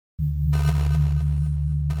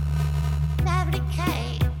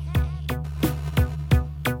okay.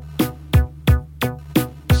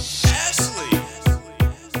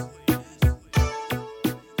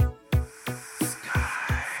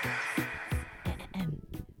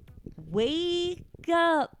 Wake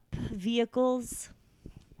up, vehicles.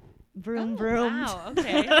 Vroom, vroom. Wow,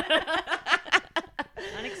 okay.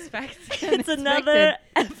 Unexpected. It's another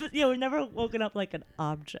we've never woken up like an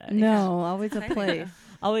object. No, always a place.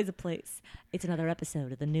 Always a place. It's another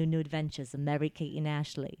episode of the New Adventures of Mary, Kate, and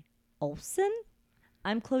Ashley Olsen.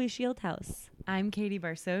 I'm Chloe Shieldhouse. I'm Katie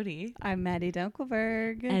Barsotti. I'm Maddie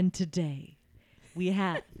Dunkelberg. And today we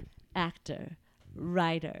have actor,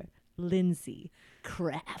 writer, Lindsey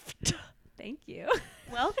Kraft. Thank you.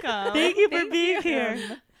 Welcome. Thank you for being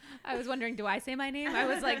here. I was wondering, do I say my name? I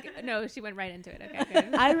was like, no, she went right into it. Okay,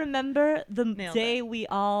 good. I remember the Nailed day it. we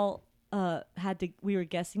all we were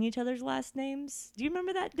guessing each other's last names. Do you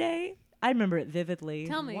remember that day? I remember it vividly.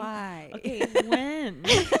 Tell me. Why? Okay, when?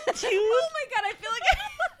 Oh my God, I feel like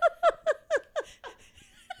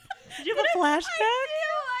Did you have a flashback?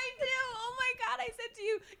 I do. Oh my God, I said to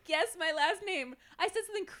you, guess my last name. I said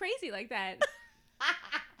something crazy like that.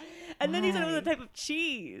 And then you said it was a type of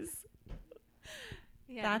cheese.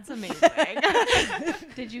 Yeah. That's amazing.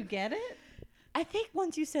 Did you get it? I think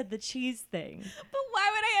once you said the cheese thing. But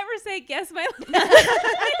why would I ever say guess my last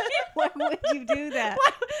name? Why would you do that?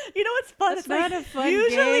 You know what's fun? That's It's like, not a fun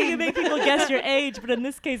usually you game. make people guess your age, but in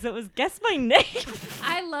this case it was guess my name.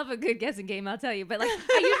 I love a good guessing game, I'll tell you. But like,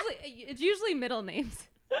 it's usually middle names.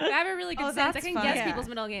 I have a really good sense. I that's can fun. guess Yeah. people's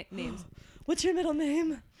middle names. What's your middle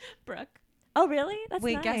name? Brooke. Oh, really? That's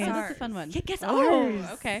Wait, nice. guess ours. that's a fun one. Yeah, guess Oh, ours.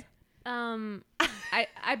 Okay.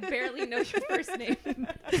 I barely know your first name.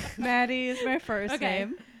 Maddie is my first Okay.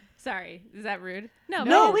 name. Sorry, is that rude? No,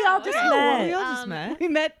 No, but- we all just okay. met. We all just Um, met. We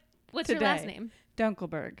met What's today. your last name?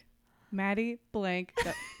 Dunkelberg. Maddie blank.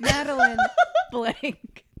 Madeline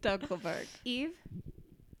blank Dunkelberg. Eve.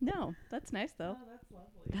 No, that's nice though.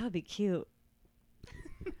 That would be cute.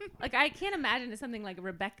 Like I can't imagine it's something like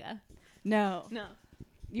Rebecca. No, No.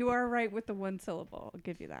 you are right with the one syllable. I'll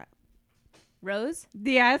give you that. Rose.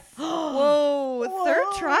 Yes. Whoa, third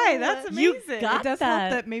try. That's You amazing. got it does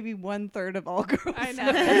that. help that maybe 1/3 of all girls. I know.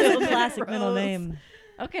 have That's a classic middle Rose. name.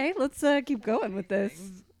 Okay, let's keep going with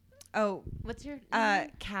this. Oh, What's your?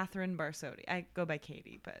 Catherine Barsotti. I go by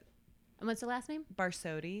Katie, but And what's the last name?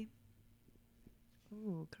 Barsotti.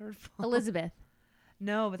 Ooh, curveball. Elizabeth.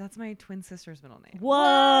 No, but that's my twin sister's middle name.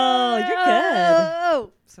 Whoa, you're good.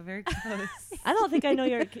 Oh, So very close. I don't think I know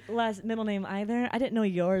your last middle name either. I didn't know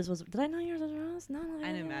yours was. Did I know yours was Rose? No,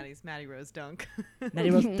 I know Maddie's Maddie Rose Dunk. Maddie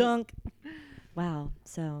Rose Dunk. Wow.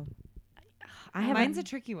 So, I have. Mine's a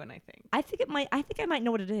tricky one, I think. I think it might. I think I might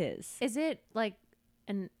know what it is. Is it like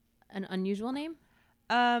an unusual name?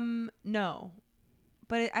 No,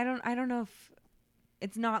 but I don't know if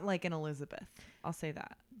it's not like an Elizabeth. I'll say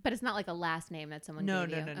that. But it's not like a last name that someone No,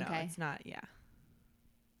 gave no, you. no, Okay. it's not. Yeah.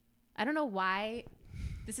 I don't know why.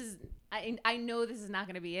 This is. I know this is not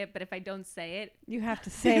going to be it, but if I don't say it, you have to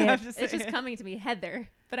say it. it's just coming to me, Heather.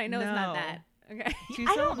 But I know it's not No. that. Okay. Two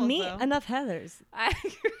I don't syllables, meet though. enough Heathers. I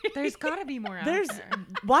There's got to be more out There's. there.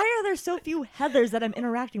 Why are there so few Heathers that I'm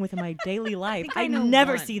interacting with in my daily life? think I I know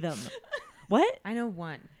never one. see them. What? I know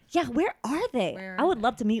one. Yeah, where are they? Where I are would they?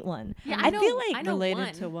 love to meet one. Yeah, I I know- feel like I know related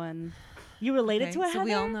one. to one. you related Okay, to a so Heather.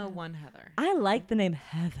 we all know one Heather. I like the name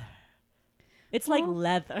Heather. It's like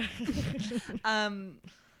leather.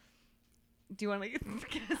 Do you want to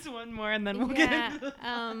guess one more and then we'll yeah. get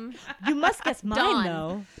into You must guess mine Dawn.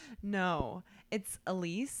 though. No, it's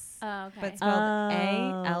Elise, Oh, okay. but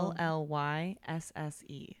spelled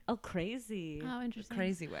ALLYSSE. Oh, crazy. Oh, interesting.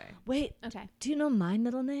 Crazy way. Wait, Okay. do you know my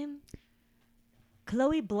middle name?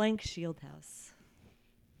 Chloe Blank Shieldhouse.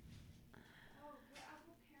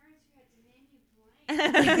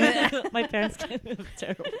 My parents kind of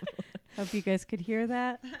terrible. Hope you guys could hear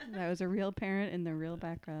that. That was a real parent in the real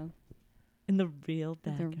background. In the real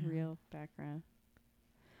In background. the real background.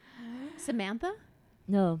 Samantha?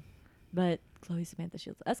 No, but Chloe Samantha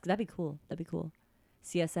Shields. That'd be cool. That'd be cool.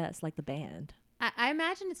 CSS, like the band. I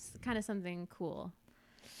imagine it's kind of something cool.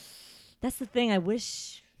 That's the thing. I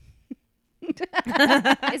wish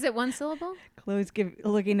Is it one syllable? Chloe's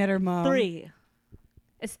looking at her mom. 3.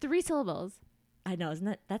 It's 3 syllables. I know, isn't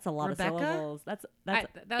that? That's a lot Rebecca? of syllables. That's That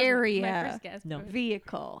was my area. first guess. No.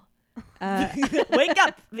 Vehicle. Wake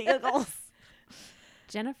up, vehicles.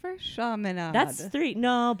 Jennifer? Chaminade. That's 3.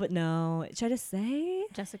 No, but no. Should I just say?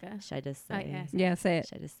 Jessica. Should I just Oh, say? yes. Yeah, say it.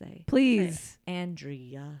 Should I just say? Please.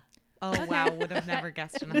 Andrea. Oh wow, would have never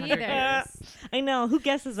guessed in 100 Neither. years. I know. Who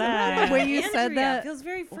guesses that? The way you said Andrea that feels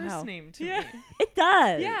very first wow. name to Yeah. me. It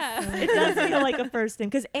does. Yeah. It does feel like a first name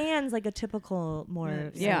because Anne's like a typical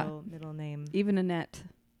more Yeah. middle name. even Annette.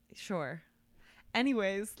 Sure.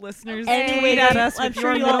 Anyways, listeners, Anyway, tweet at us I'm with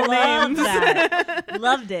sure your you all middle loved names. that.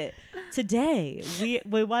 Loved it. Today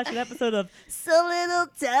we watched an episode of So Little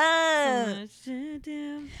Time.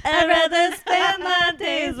 I'd rather spend my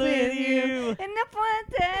days with you. And up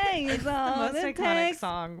one day is The all most it iconic takes.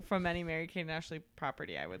 song from any Mary-Kate and Ashley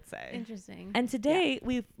property, I would say. Interesting. And today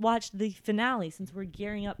we've watched the finale since we're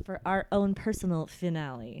gearing up for our own personal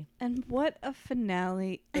finale. And what a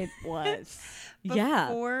finale it was. Yeah.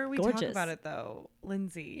 Before we talk gorgeous. about it, though,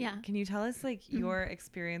 Lindsay, Yeah. can you tell us like your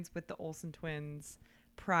experience with the Olsen twins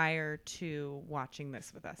prior to watching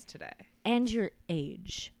this with us today? And your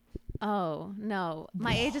age. Oh no,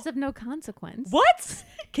 my age is of no consequence. What?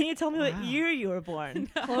 Can you tell me what Wow. year you were born?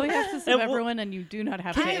 Chloe has to And sue wh- everyone, and you do not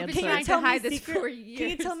have I to have been answer. trying to hide this for Can you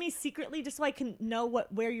years. tell me secretly just so I can know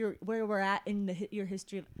where we're at in your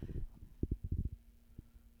history of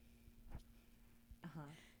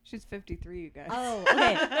She's 53, you guys. Oh,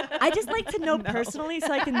 okay. I just like to know personally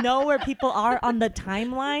so I can know where people are on the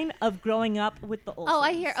timeline of growing up with the Olsens. Oh,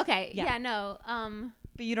 I hear. Okay, Yeah. yeah, no.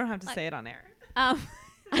 But you don't have to say it on air. I've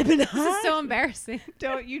been This is so embarrassing.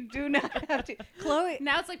 You do not have to. Chloe,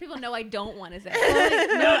 Now it's like people know I don't want to say.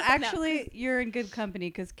 Chloe, no, actually, you're in good company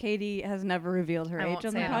because Katie has never revealed her I age won't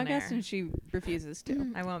on the say it on podcast, air. and she refuses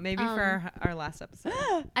to. I won't. Maybe for our last episode.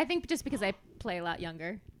 I think just because I play a lot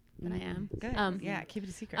younger than I am. Good. Yeah, keep it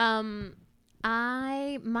a secret.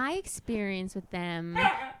 My experience with them.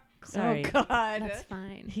 Sorry. Oh God. That's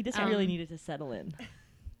fine. He just really needed to settle in.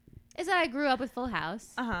 Is that I grew up with Full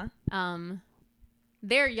House. Uh-huh.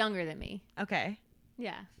 They're younger than me. Okay.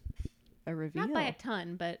 Yeah, A reveal. not by a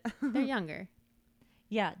ton, but they're younger.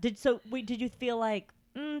 Yeah. Did you feel like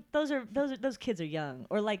those kids are young,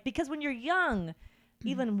 or like because when you're young,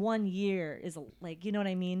 even 1 year is like, you know what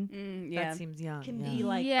I mean? Yeah. That seems young. Can yeah. be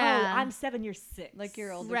like, Yeah. oh, I'm 7, you're 6. Like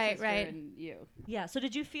your older Right, sister right. and you. Yeah. So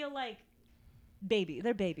did you feel like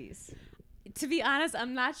they're babies? To be honest,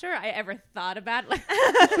 I'm not sure I ever thought about.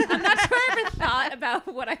 I'm not sure I ever thought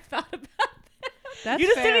about what I thought about them. That's You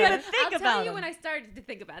just fair. didn't even think I'll about tell you them. when I started to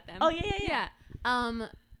think about them. Oh yeah.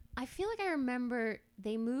 I feel like I remember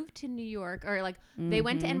they moved to New York, or like they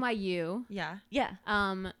went to NYU. Yeah. Yeah.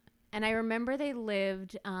 And I remember they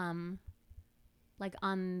lived like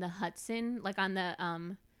on the Hudson, like on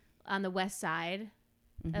the west side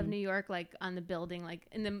of New York, like on the building, like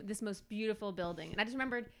in this most beautiful building. And I just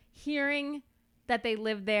remembered hearing that they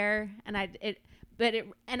lived there, and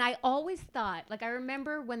I always thought, like, I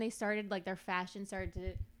remember when they started, like, their fashion started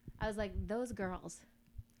to, I was like, those girls,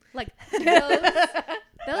 like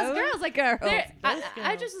those girls, like girls.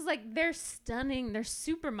 I just was like, they're stunning, they're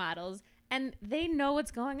supermodels, and they know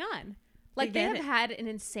what's going on. Like, they get have it. had an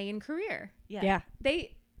insane career. Yeah.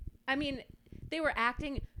 They were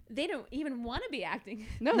acting. They don't even want to be acting.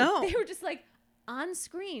 No. They were just like on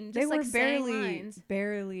screen, just They like were saying lines.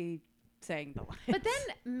 barely saying the lines. But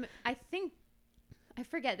then I think, I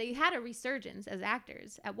forget, they had a resurgence as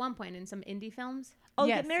actors at one point in some indie films. Oh,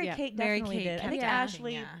 Yes, yeah, Mary yeah. Kate Mary definitely Kate did. I kept think Yeah. acting,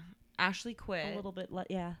 Ashley yeah. Ashley quit, a little bit.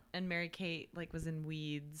 Yeah. and Mary Kate like was in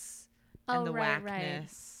Weeds Oh, and the right, right.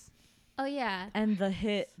 Whackness. Oh yeah, And the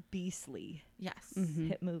hit Beastly Yes.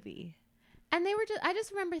 hit movie. and they were just. I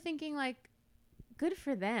just remember thinking like, good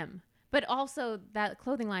for them. But also that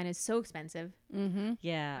clothing line is so expensive. Mm-hmm.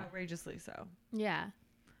 Yeah. Outrageously so. Yeah,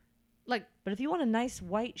 like But if you want a nice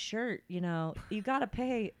white shirt, you gotta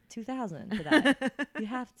pay $2,000 for that. You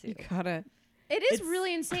have to. You gotta. it is It's-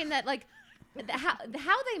 really insane that like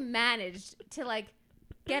how they managed to like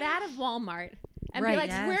get out of Walmart and Right, be like,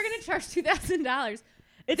 yes. we're gonna charge $2,000.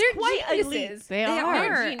 It's They're quite elite. geniuses. They They are. are,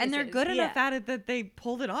 They're and they're geniuses. good enough Yeah. at it that they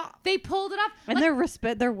pulled it off. They pulled it off. And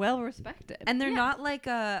Like, they're well respected. And they're Yeah. not like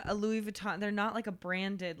a Louis Vuitton. They're not like a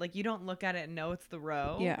branded. Like you don't look at it and know it's the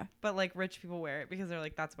row. Yeah. But like rich people wear it because they're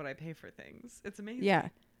like, that's what I pay for things. It's amazing. Yeah.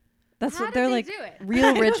 That's How what did they're they like. do it? Real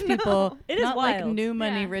I rich don't know. people. It is not like wild. new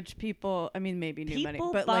money Yeah. rich people. I mean, maybe new money,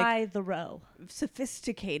 People but buy like the row.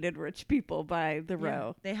 sophisticated rich people buy the Yeah.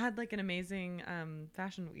 row. They had like an amazing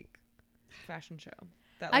fashion show.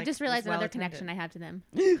 That, I like, just was realized well another attended. connection I have to them.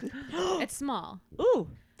 It's small. Ooh.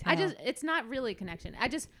 It's not really a connection.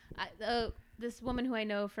 This woman who I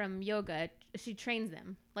know from yoga, she trains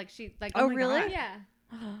them. Like she, like, Oh, my really? God. yeah.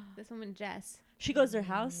 This woman, Jess. She goes to their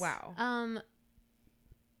house. Wow.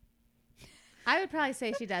 I would probably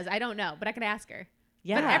say she does. I don't know, but I could ask her.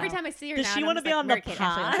 Yeah. But every time I see her Does now, she want want to to be on the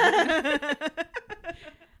pod?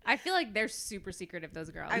 I feel like they're super secretive, those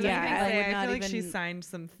girls. I was Yeah, gonna I say, would I not feel like she even signed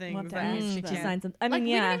some things want to that ask she them. She can't. signed some. I like, mean,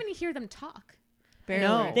 we yeah. don't even hear them talk. Barely.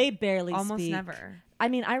 No. They barely Almost speak. never. I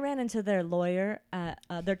mean, I ran into their lawyer,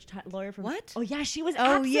 lawyer from. What? Oh yeah, she was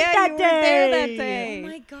Oh absent yeah, that you day. were there that day. Oh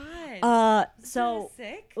my god. So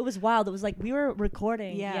sick. it was wild. It was like we were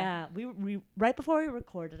recording. Yeah. We right before we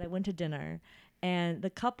recorded, I went to dinner, and the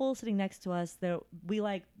couple sitting next to us,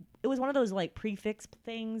 it was one of those like prefix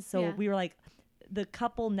things. So Yeah. we were like, the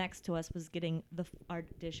couple next to us was getting our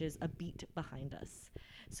dishes a beat behind us.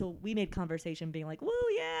 So we made conversation being like, woo,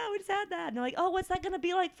 yeah, we just had that. And they're like, oh, what's that going to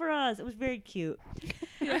be like for us? It was very cute.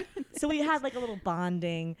 So we had like a little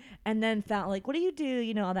bonding and then found like, what do you do?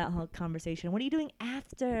 You know, all that whole conversation. What are you doing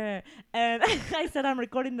after? And I said, I'm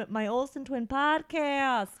recording my Olsen twin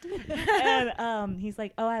podcast. And he's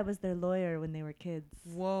like, oh, I was their lawyer when they were kids.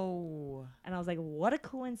 Whoa. And I was like, what a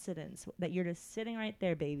coincidence that you're just sitting right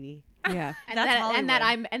there, baby. Yeah. And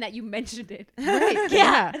That's that you mentioned it.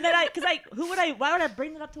 Yeah. And then why would I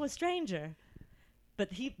bring it up to a stranger? But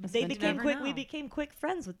they meant to became never quick. know. We became quick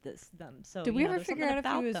friends with them. So Did we ever there's figure something out if he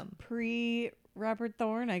about was them. pre Robert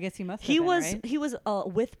Thorne? I guess he must. He have been, was right? he was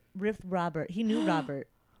with Robert. He knew Robert.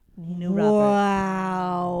 He knew Robert.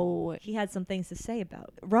 Wow. He had some things to say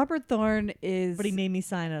about it, Robert Thorne is. but he made me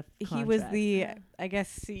sign a contract. He was the, I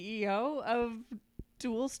guess, CEO of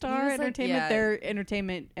Dual Star was like- Entertainment, Yeah. their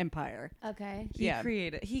entertainment empire. Okay.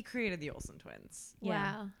 He created the Olsen twins. Yeah.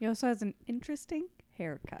 Wow. He also has an interesting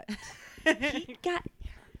haircut. He got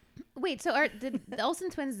Wait, so are the Olsen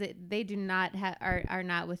twins? They do not are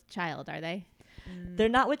not with child, are they? they're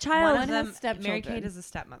not with One child. of has them, Mary stepchildren. Kate is a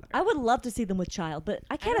stepmother. I would love to see them with child, but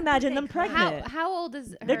I can't don't imagine think them they could. pregnant. How old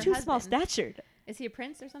is They're her too small husband? statured. Is he a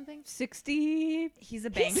prince or something? 60. He's a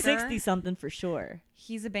banker. He's 60 something for sure.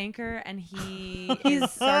 He's a banker, and he is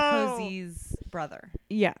Sarkozy's brother,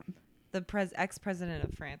 Yeah. the ex-president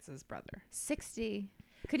of France's brother. 60.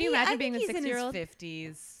 Could you imagine being the he's 6-year-old? in his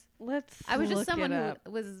 50s. Let's. I was just look someone it who up.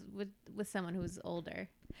 was with someone who was older.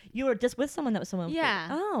 You were just with someone that was someone. Yeah.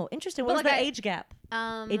 Oh, interesting. But What was like the I- age gap?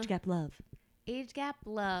 Age gap love. Age gap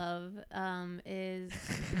love is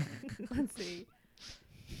let's see.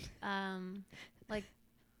 Like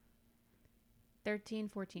 13,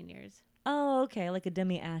 14 years. Oh, okay. Like a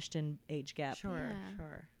Demi Ashton age gap. Sure, Yeah.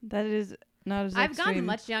 sure. That is not as I've extreme. gone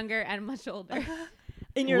much younger and much older.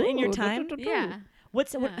 In your Ooh, time? Yeah.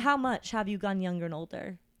 What, Yeah. how much have you gone younger and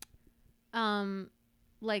older?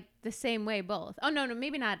 Like the same way both. Oh no,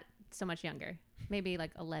 maybe not so much younger. Maybe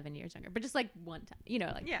like 11 years younger, but just like one time,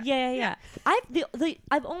 like Yeah. Yeah.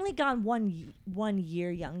 I've only gone one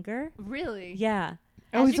year younger. really. Yeah.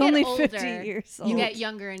 Oh, As he's you get only older, 50 years old. You get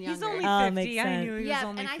younger and younger. He's only Oh, 50. makes I sense. knew he was yeah,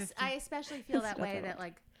 only and 50. I especially feel that That's not way that that old.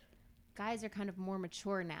 like guys are kind of more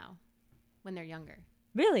mature now when they're younger.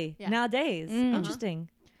 Really? Yeah. Nowadays. Mm. Interesting.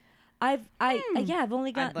 I've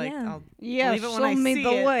only got I'll Yeah, believe it when show I me see the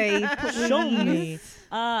it. way. show please.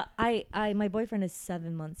 me. My boyfriend is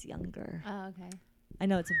 7 months younger. Oh, okay. I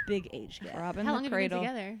know it's a big age gap. Rob in How the long have you been cradle.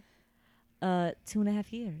 together?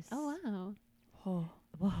 2.5 years. Oh wow. Oh.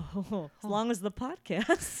 Whoa. As long as the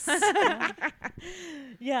podcast.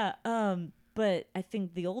 Yeah. But I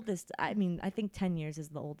think the oldest. I think 10 years is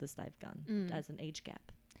the oldest I've gone as an age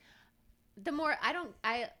gap. The more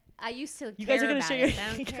I used to. You care guys are gonna about share it, your-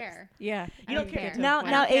 but I don't care. Yeah. You don't care. care. Now,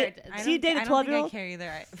 I now, don't care. so you date a 12-year-old? I care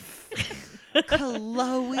either.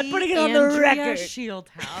 Chloe, I'm putting it on the Andrea record.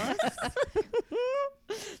 Shieldhouse.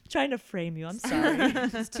 Trying to frame you. I'm sorry.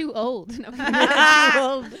 It's too old.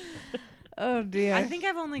 No. Oh dear. I think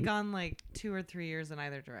I've only gone like 2 or 3 years in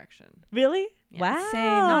either direction. Really? Yeah. Wow. Same.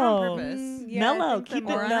 Not on purpose. Mellow. Keep it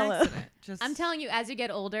Or on mellow. accident. Just I'm telling you, as you get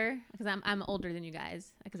older, because I'm older than you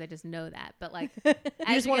guys, because I just know that. But like, You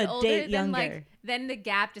as just you wanna get older, date then younger. then the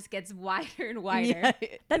gap just gets wider and wider. Yeah.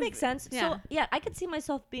 That makes sense. Yeah. So, yeah, I could see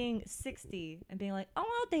myself being 60 and being like, oh,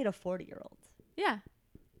 I'll date a 40-year-old. Yeah.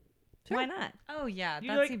 Why not? Oh yeah,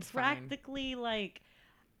 You're that like seems fine. practically like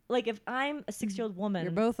if I'm a 6-year-old woman,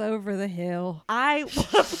 You're both over the hill. I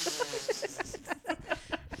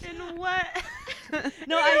In what?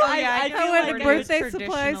 no, I I feel feel Oh, like at like the I birthday would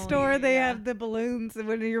supply store, they traditionally, yeah. have the balloons, and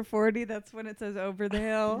when you're 40, that's when it says over the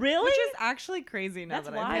hill. really. Which is actually crazy now That's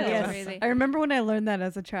that wild. I think Yes. about it. Crazy. I remember when I learned that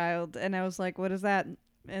as a child, and I was like, "What is that?"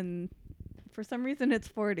 And for some reason, it's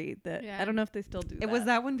 40. That Yeah. I don't know if they still do. It was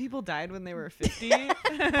that when people died when they were 50. in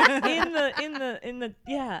the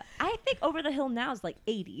yeah. I think over the hill now is like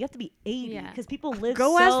 80. You have to be 80 Yeah. because people live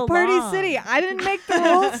Go so ask Party long. City. I didn't make the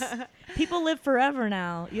rules. People live forever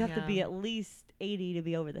now. You have to Yeah. be at least 80 to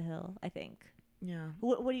be over the hill, I think. Yeah.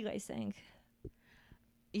 What do you guys think?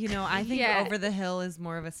 You know, I think Yeah. over the hill is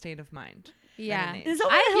more of a state of mind. Yeah. an age. Is that I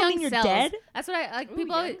what have you're young hoping you're cells. dead? That's what I like. Ooh,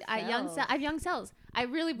 People, young cells. I have young cells. I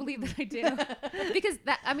really believe that I do, because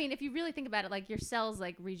that. I mean, if you really think about it, like your cells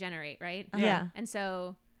like regenerate, right? Yeah. And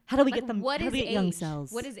so, How do we like, get them? what How is do we get age? young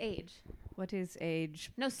cells? What is age? What is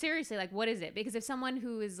age? No, seriously, like, what is it? Because if someone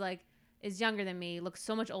who is like is younger than me looks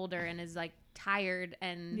so much older and is like tired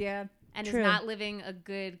and Yeah. and True. is not living a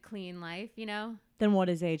good, clean life, you know? Then what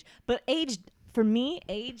is age? But age, for me,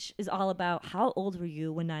 age is all about how old were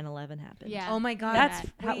you when 9/11 happened. Yeah. Oh my God. That's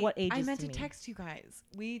Wait, what age I is meant to to me. text you guys.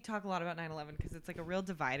 We talk a lot about 9/11 because it's like a real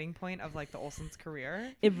dividing point of like the Olsen's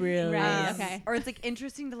career. It really Right, is. okay. Or it's like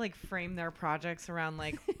interesting to like frame their projects around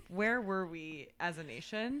like where were we as a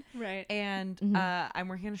nation? Right. And Mhm. I'm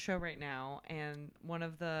working on a show right now, and one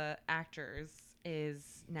of the actors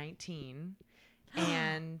is 19.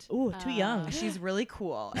 And Ooh, too young. she's really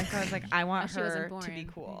cool. And so I was like, I want Oh, she wasn't her to be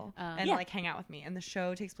born. cool Oh. and Yeah. like hang out with me. And the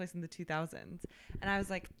show takes place in the 2000s. And I was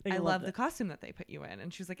like, Oh, you I loved love it. the costume that they put you in.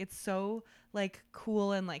 And she was like, it's so like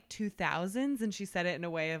cool and like 2000s. And she said it in a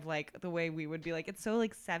way of like the way we would be like, it's so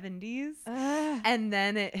like 70s. And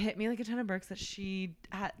then it hit me like a ton of bricks that she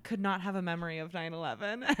could not have a memory of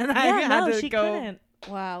 9/11. And I Yeah, had no, to she go couldn't.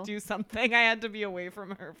 Wow. do something. I had to be away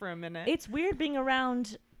from her for a minute. It's weird being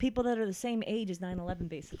around people that are the same age as 9/11,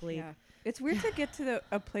 basically. Yeah. It's weird to get to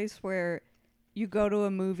a place where you go to a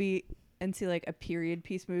movie and see like a period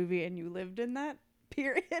piece movie and you lived in that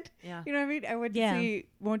period. yeah. You know what I mean? I went to Yeah. see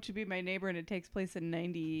Won't You Be My Neighbor, and it takes place in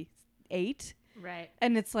 98. Right.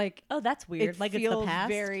 And it's like, Oh, that's weird. it Like it's feels the past.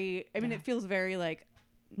 very, I mean, Yeah. it feels very like,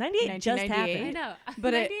 98 just 1998. I happened. know.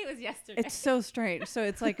 But it- 98 was yesterday. it's so strange. So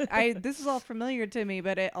it's like, this is all familiar to me,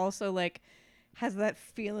 but it also like has that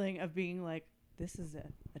feeling of being like, this is a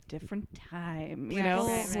different time, you Right, know?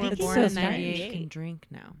 right, People right. who It's were born so in strange. 98 can drink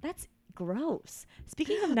now. That's gross.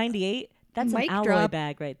 Speaking of 98, that's Mic an alloy drop.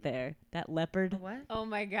 bag right there. That leopard. What? Oh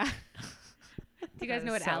my god. Do you guys That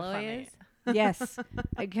know is what so alloy funny. is? Yes,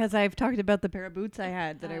 because I've talked about the pair of boots I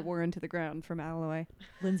had that I Uh. wore into the ground from Alloy.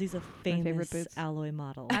 Lindsay's a favorite famous boots. alloy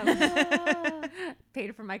model.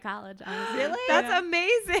 Paid for my college, honestly. Really? That's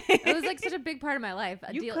amazing. It was like such a big part of my life.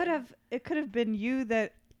 A You deal- could have. It could have been you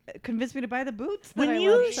that convinced me to buy the boots. That When I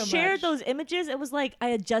you loved so shared much. those images, it was like I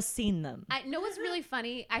had just seen them. I know what's really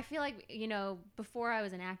funny. I feel like, you know, before I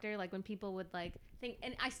was an actor, like when people would like think,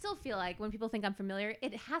 and I still feel like when people think I'm familiar,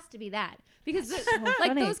 it has to be that because like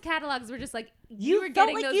funny. those catalogs were just like You were felt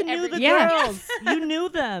getting like those you knew every the Yeah. girls. You knew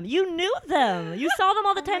them. You knew them. You saw them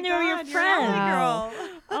all the time. They were your friends. Wow.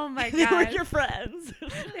 Oh my They were god, your friends.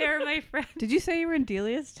 they were my friends. Did you say you were in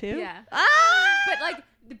Delia's too? Yeah,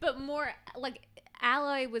 but more like.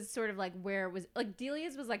 Alloy was sort of like where it was like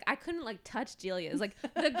Delia's was like I couldn't like touch Delia's like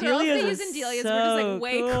the girls Delia's they was use in Delia's were just so like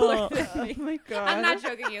way cool. cooler than Oh me. my god. I'm not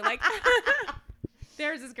joking you. Like,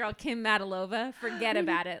 there's this girl, Kim Matalova. Forget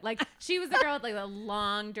about it. Like, she was the girl with like the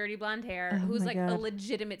long, dirty blonde hair Oh who was my like a God.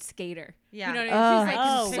 legitimate skater. Yeah. You know what I mean? She was like,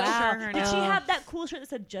 Oh picture wow! her Did she now. have that cool shirt that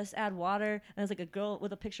said "Just Add Water" and it was like a girl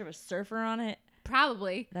with a picture of a surfer on it?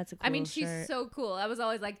 probably. That's a cool I mean, she's shirt. so cool. I was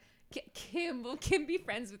always like, Kim, will Kim be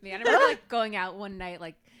friends with me? I remember like going out one night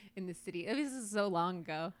like in the city. I mean, this is so long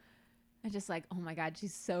ago. I just like, oh my God,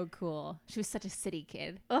 she's so cool. She was such a city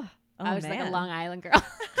kid. Oh, I was like a man. Long Island girl.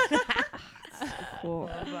 cool.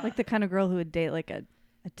 Like the kind of girl who would date like a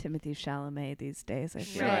Timothy Chalamet these days. I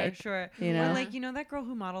feel Sure, like. sure. You Or know? like, you know that girl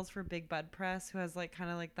who models for Big Bud Press who has like kind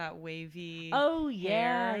of like that wavy Oh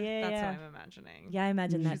yeah, hair? yeah, That's yeah. what I'm imagining. Yeah, I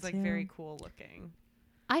imagine that She's like too. very cool looking.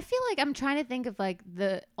 I feel like I'm trying to think of like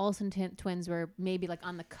the Olsen twins were maybe like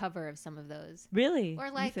on the cover of some of those. Really? Or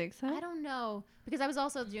like think so? I don't know because I was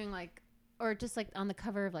also doing like or just like on the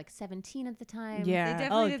cover of like 17 at the time. They Yeah.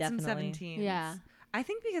 definitely Oh, did some definitely. 17s. Yeah. I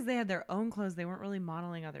think because they had their own clothes, they weren't really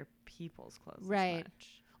modeling other people's clothes. Right. As much.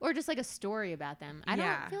 Or just like a story about them. I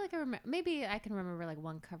Yeah. don't feel like I remember. Maybe I can remember like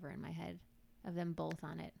one cover in my head of them both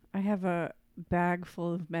on it. I have a bag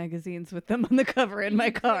full of magazines with them on the cover in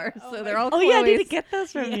my car, so they're all. Oh yeah, I need to Chloe's. get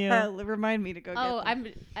those from Yeah, you. remind me to go Oh,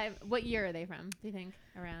 get them. what year are they from? Do you think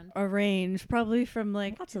around? A range, probably from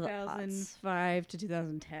like Lots of the aughts. 2005 to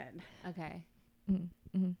 2010. Okay.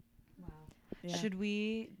 Mhm. Yeah. Should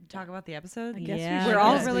we talk about the episode? I guess we Yeah, should. We're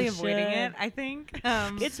all Yes, really we avoiding should. it, I think.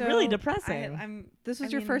 It's So, really I, depressing. I'm This was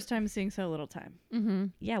I your mean- first time seeing So Little Time. Mm-hmm.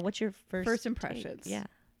 Yeah, what's your first First take? impressions. Yeah.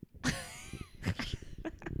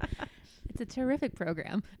 It's a terrific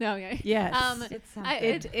program. No, yeah. Yes. It sounds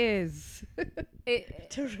It is. It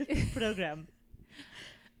Terrific program.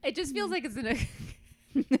 it just feels like it's in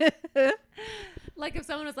a Like if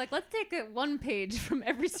someone was like, let's take one page from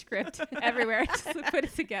every script everywhere and just put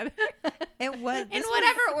it together. It was In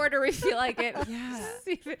whatever order we feel like it. Yeah.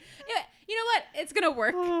 See if yeah. You know what? It's going to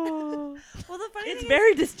work. Well, the funny It's thing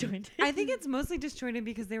very disjointed. I think it's mostly disjointed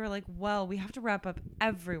because they were like, well, we have to wrap up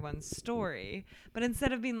everyone's story. But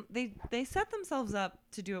instead of being, they set themselves up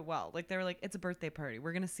to do it well. Like they were like, it's a birthday party.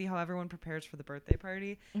 We're going to see how everyone prepares for the birthday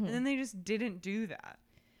party. And then they just didn't do that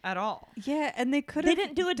at all. Yeah, and they could They have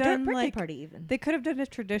didn't do a done, birthday like, party even. They could have done a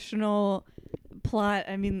traditional plot.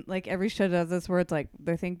 I mean, like every show does this where it's like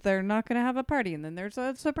they think they're not going to have a party and then there's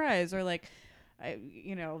a surprise, or like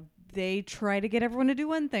they try to get everyone to do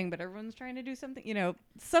one thing but everyone's trying to do something,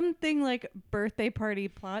 something like birthday party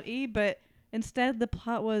plot-y, but instead the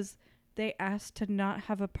plot was they asked to not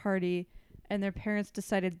have a party and their parents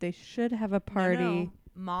decided they should have a party. No.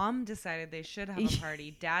 Mom decided they should have a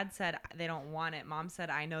party. Dad said they don't want it. Mom said,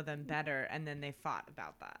 I know them better. And then they fought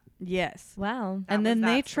about that. Yes. Wow. That And was then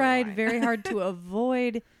they that tried storyline. very hard to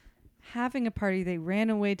avoid having a party. They ran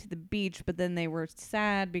away to the beach, but then they were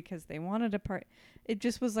sad because they wanted a party. It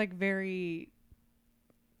just was like very,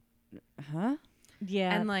 huh?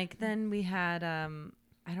 Yeah. And like then we had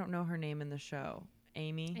I don't know her name in the show.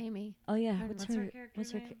 Amy. oh yeah. What's What's her her?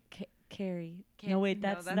 character's What's her? name? Carrie. Ca- No wait, no,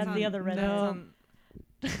 that's that's the on- other redhead. no.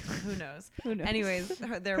 Who knows? Who knows? Anyways,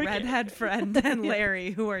 their redhead friend and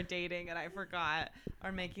Larry, who are dating, and I forgot,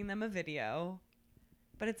 are making them a video.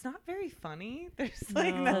 But it's not very funny. There's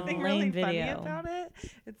like No. nothing really Lame funny video. about it.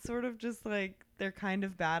 It's sort of just like they're kind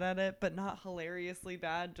of bad at it, but not hilariously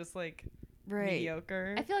bad, just like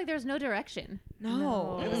mediocre. I feel like there's no direction.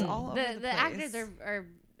 No, it was Mm. all over The actors place.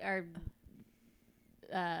 are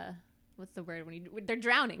what's the word when they're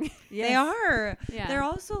drowning. They are. Yeah. They're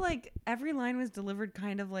also like every line was delivered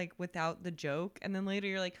kind of like without the joke, and then later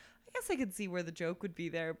you're like, I guess I could see where the joke would be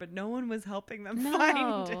there, but no one was helping them No.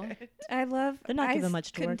 find it. I love. They're not given I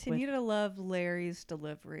much to work continue to love Larry's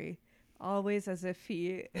delivery, always as if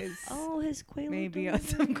he is Oh, his Quaalude. maybe on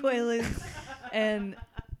some Quaaludes, and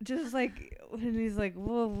just like when he's like,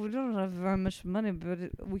 "Well, we don't have very much money,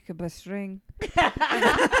 but we could buy string."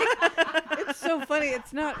 It's so funny.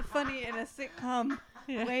 It's not funny in a sitcom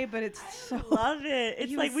way, but it's so. Love it. It's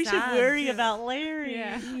He like was we should sad, worry too. about Larry.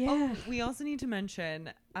 Yeah. Yeah. Oh, we also need to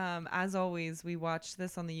mention, as always, we watched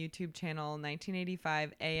this on the YouTube channel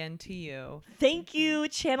 1985 ANTU, Thank you,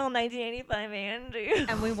 Channel 1985 Andrew.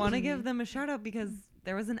 and we want to give them a shout out because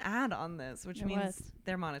there was an ad on this, which There means was.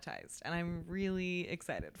 they're monetized, and I'm really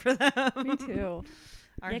excited for them. Me too.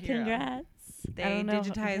 Our yeah, hero. congrats. They I don't know,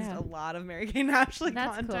 digitized yeah. a lot of Mary Kate and Ashley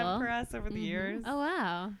That's content cool. for us over the years. Oh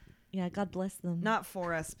wow. Yeah, God bless them. Not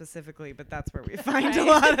for us specifically, but that's where we find a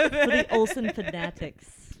lot of For the it. Olsen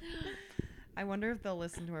fanatics. I wonder if they'll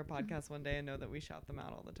listen to our podcast one day and know that we shout them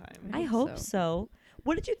out all the time. I hope hope so. so.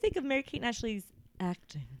 What did you think of Mary Kate and Ashley's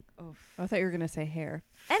acting? Oh, I thought you were gonna say hair.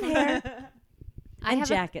 And hair. I And have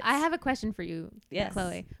jackets. I have a question for you, Yes.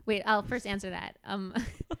 Chloe. Wait, I'll first answer that.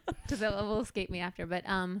 Because it will escape me after. But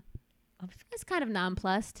it's kind of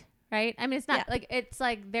nonplussed, right? I mean, it's not Yeah. like it's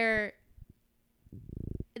like they're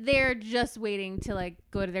just waiting to like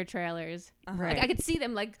go to their trailers. Right. Like I could see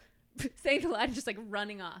them like saying the line, and just like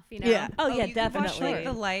running off. You know? Yeah. Oh, yeah, you can watch, definitely. like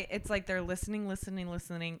the light. It's like they're listening.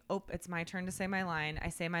 Oh, it's my turn to say my line. I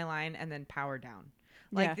say my line and then power down.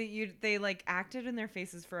 Like Yeah. they like acted in their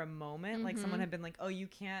faces for a moment. Like someone Mhm. had been like, oh, you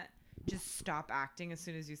can't just stop acting as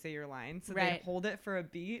soon as you say your line. So Right. they hold it for a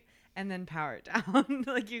beat and then power it down.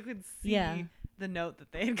 Like you could see Yeah. the note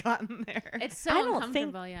that they had gotten there. It's so I don't think-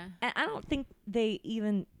 uncomfortable. Yeah. And I don't think they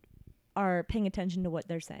even are paying attention to what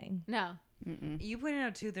they're saying. No. Mm-mm. You pointed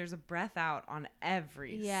out too. There's a breath out on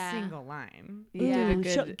every Yeah. single line. You did a Ooh,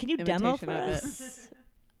 good can you demo imitation for of it. us?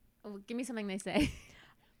 Oh, give me something they say.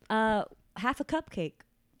 Half a cupcake.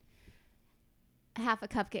 Half a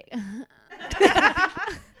cupcake.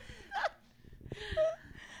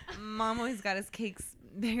 Mom always got his cakes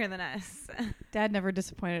bigger than us. Dad never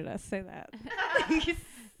disappointed us. Say that.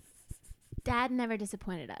 Dad never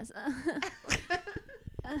disappointed us.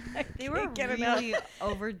 They were get enough. really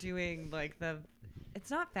overdoing like the. It's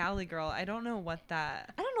not Valley Girl. I don't know what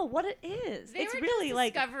that. I don't know what it is. They It's were really just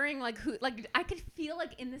like discovering like who, like I could feel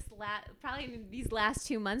like in this probably in these last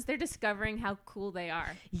 2 months they're discovering how cool they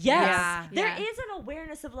are. yes. Yeah. There Yeah. is an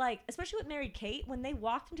awareness of like, especially with Mary Kate, when they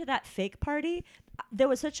walked into that fake party, there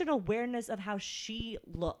was such an awareness of how she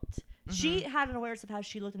looked. She had an awareness of how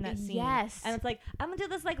she looked in that scene. Yes. And it's like, I'm gonna do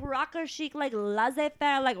this like rocker chic, like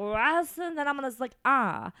laissez-faire, like Ross, and then I'm gonna just like,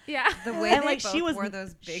 ah. Yeah. The way And, they like, both she was- wore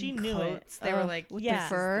those big she knew it. coats, they were like, with Yeah. the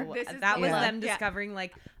fur. This is that the was look. them Yeah. discovering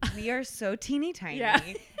like we are so teeny tiny, Yeah.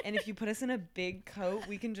 and if you put us in a big coat,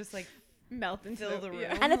 we can just like melt into Fill the room.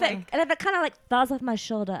 And if it kind of like falls off my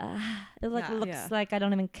shoulder, it like Yeah. looks Yeah. like I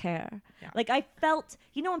don't even care. Yeah. Like I felt,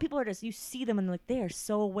 when people are just, you see them and like they are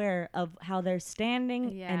so aware of how they're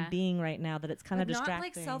standing Yeah. and being right now that it's kind But of not distracting.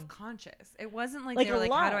 like self-conscious. It wasn't like Like they were a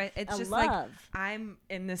like, how do love, I? It's a just love. like I'm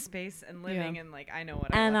in this space and living, and like I know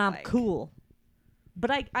what and I I'm look like. cool.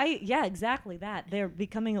 But yeah, exactly that. They're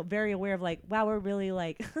becoming very aware of like, wow, we're really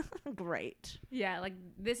like great. Yeah, like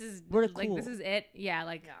this is We're like this cool. is it. Yeah,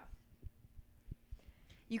 like Yeah.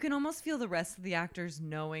 You can almost feel the rest of the actors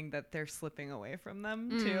knowing that they're slipping away from them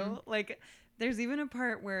too. Like there's even a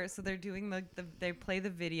part where they're doing they play the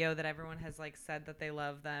video that everyone has like said that they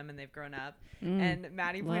love them and they've grown up. And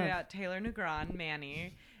Maddie pointed out Taylor Negron,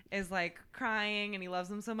 Manny, is like crying and he loves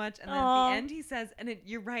them so much. And then at Aw. the end he says, and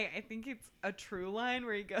you're right, I think it's a true line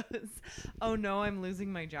where he goes, "Oh no, I'm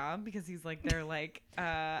losing my job," because he's like their like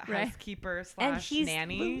housekeeper And / he's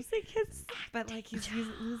nanny. losing his But like he's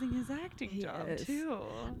losing his acting job is. too.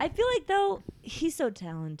 I feel like though he's so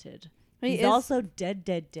talented. He He's is- also dead.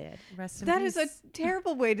 Rest in That peace. is a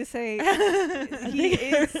terrible way to say he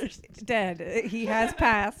is dead. He has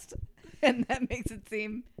passed, and that makes it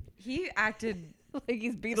seem He acted like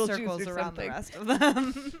he's Beetlejuice circles or around something. the rest of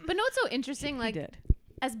them. But know what's so interesting? Like, he did.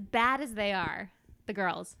 as bad as they are, the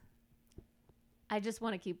girls, I just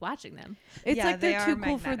want to keep watching them. It's Yeah, like they they're are too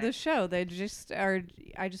cool for the magnetic. show. They just are.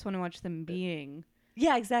 I just want to watch them being.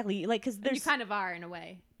 Yeah, exactly. Like, because And there's you kind of are in a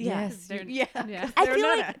way. yeah. Yes. they're- Yeah. yeah. I They're feel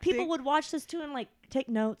not like acting. people would watch this too and like take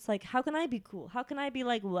notes. Like, how can I be cool? How can I be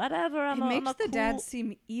like whatever? It makes I'm a the dad cool-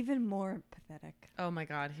 seem even more pathetic. Oh my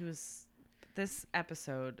god, he was. This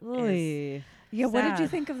episode is. Oy. Yeah. What did you Sad.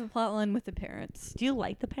 think of the plotline with the parents? Do you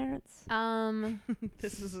like the parents?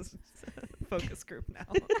 This is a focus group now.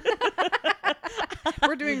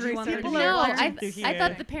 We're doing Would you want research. them No, to hear I, what you I hear?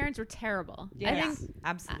 thought the parents were terrible. I Yes, think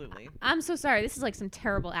absolutely. I'm so sorry. This is like some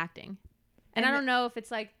terrible acting, and I And don't know if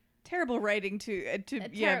it's like Terrible writing to A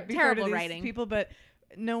be fair terrible to these writing. people, but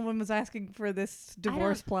no one was asking for this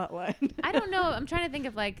divorce plotline. I don't know. I'm trying to think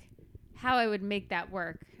of like how I would make that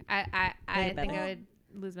work. I Way think better. I would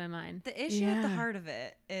lose my mind. The issue at the Yeah. heart of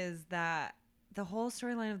it is that the whole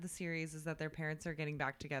storyline of the series is that their parents are getting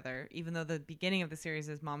back together, even though the beginning of the series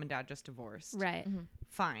is mom and dad just divorced. Right.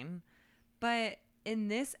 Fine. But in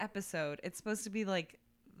this episode, it's supposed to be like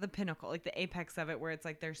the pinnacle, like the apex of it, where it's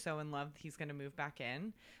like they're so in love he's going to move back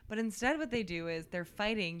in. But instead what they do is they're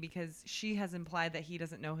fighting because she has implied that he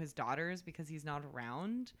doesn't know his daughters because he's not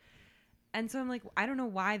around. And so I'm like, I don't know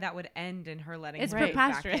why that would end in her letting It's him move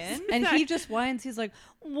back preposterous. in. And he just whines. He's like,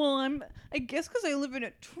 "Well, I guess because I live in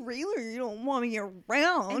a trailer, you don't want me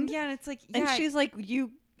around." And yeah, and it's like, yeah, And she's like, "You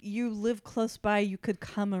live close by. You could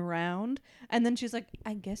come around." And then she's like,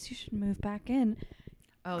 "I guess you should move back in."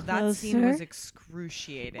 oh, that scene was Closer.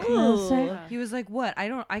 excruciating. Closer. He was like, "What?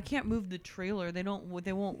 I can't move the trailer. They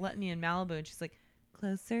won't let me in Malibu." And she's like,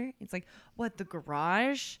 "Closer." It's like, "What? The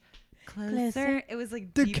garage? Closer?" Closer. It was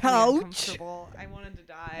like The deeply couch. uncomfortable. I wanted to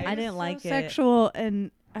die. I didn't So like it. sexual, and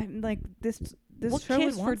I'm like, this What show kid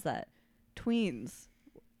was for wants that? tweens.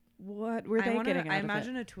 What were they getting out I of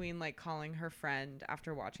imagine it? a tween like calling her friend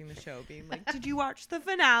after watching the show, being like, "Did you watch the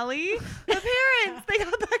finale? The parents, they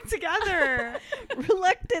got back together."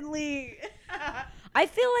 Reluctantly. I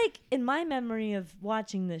feel like in my memory of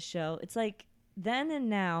watching this show, it's like then and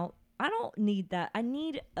now, I don't need that. I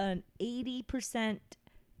need an 80%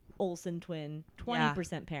 Olsen twin,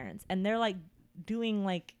 20% parents. And they're like doing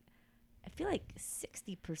like, I feel like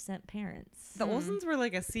 60% parents. The Olsens were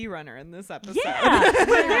like a sea runner in this episode. Yeah, for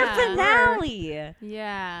their Yeah. finale.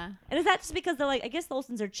 Yeah. And is that just because they're like, I guess the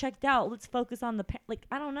Olsens are checked out. Let's focus on the, like,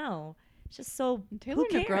 I don't know. It's just so, Taylor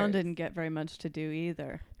who Negron cares? didn't get very much to do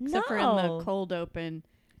either, except for in No. the cold open.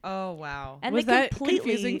 Oh wow. And Was they that completely,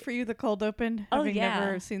 confusing for you? The cold open, Oh, having yeah.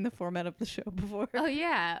 never seen the format of the show before. Oh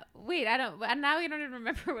yeah. Wait, I don't. Now you don't even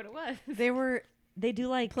remember what it was. They were they do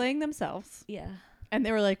like, playing themselves, yeah. and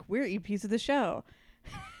they were like, "We're EPs of the show."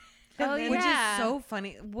 Oh Which yeah. is so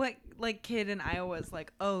funny. What like kid in Iowa's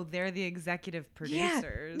like, "Oh, they're the executive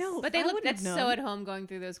producers." no. But they I look. wouldn't That's have so known. at home going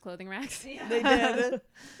through those clothing racks. They did.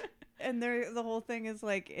 And the whole thing is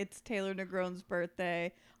like, it's Taylor Negron's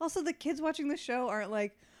birthday. Also, the kids watching the show aren't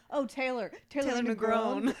like, "Oh, Taylor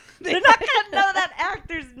Negron." They're not going to know that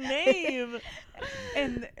actor's name.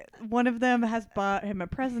 And one of them has bought him a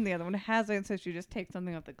present, the other one hasn't, so she just takes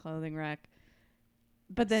something off the clothing rack.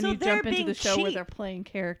 But then So you they're jump into being the show where cheap. they're playing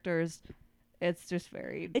characters. It's just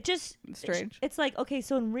very It just strange. It's like, okay,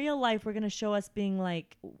 so in real life, we're gonna show us being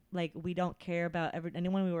like we don't care about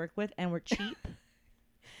anyone we work with, and we're cheap.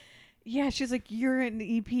 Yeah, she's like, you're an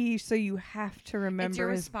EP, so you have to remember It's your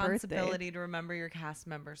his birthday. responsibility to remember your cast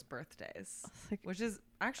members' birthdays, Like, which is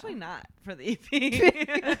actually not for the EP.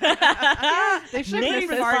 they should Nick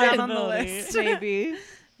have far down on the responsibility. list. maybe.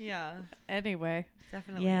 Yeah, Anyway,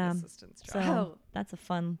 definitely Yeah. an assistant's So job. Oh, that's a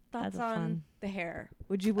fun. thoughts That's a on fun. the hair?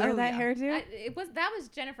 Would you wear Oh, that yeah. hairdo? That was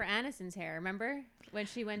Jennifer Aniston's hair. Remember when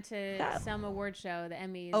she went to That- some award show, the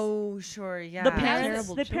Emmys? Oh, sure, yeah. The That's parents.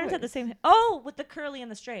 terrible The parents had the choice. same. Oh, with the curly and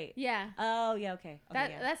the straight. yeah. Oh yeah. Okay. Okay,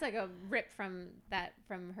 yeah. That's like a rip from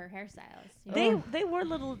her hairstyles. you know? They were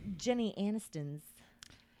little Jenny Anistons.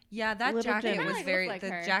 Yeah, that Little jacket Jenny. was Kinda very. looked like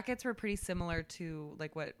the her. jackets were pretty similar to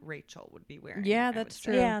like what Rachel would be wearing. Yeah, I that's would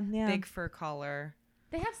say. true. Yeah, yeah. Big fur collar.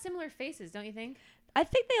 They have similar faces, don't you think? I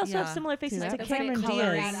think they also have Yeah. similar faces Like to Those Cameron big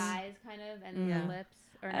coloring. red Diaz. eyes, kind of, and Yeah. the lips.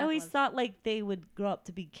 Or I not always lips. thought like they would grow up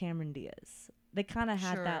to be Cameron Diaz. They kind of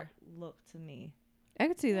had that Sure. look to me, I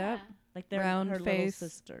could see that. like they're Round her little face.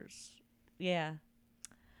 sisters. Yeah.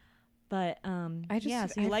 But I just yeah,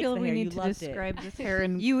 so you I liked feel the we hair. need You to loved describe it. this hair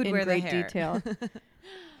in, You would in wear the great hair. detail.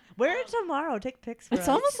 Wear it tomorrow. Take pics for It's us.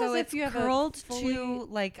 almost So as if it's you have curled a fully, to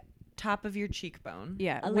like top of your cheekbone.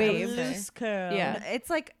 yeah, a wave. loose curl. Yeah. It's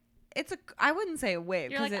like it's a. I wouldn't say a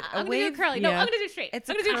wave You're because like, a I'm gonna do wave. a curly. No, yeah. I'm gonna do straight. It's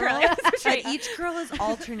I'm a gonna do curl, curly. and straight. each curl is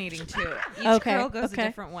alternating too. Each Okay, curl goes okay. a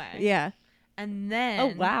different way. Yeah. And then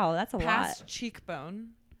Oh wow, that's a past lot. cheekbone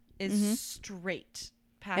is Mhm. straight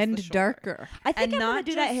past And the shoulder. darker. I think and I'm not gonna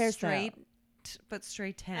do that just hairstyle. straight, but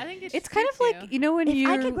straight tan. I think It's kind of suits like, you know, when If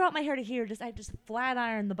you I could grow out my hair to here, I just flat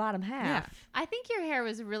iron the bottom half. I think your hair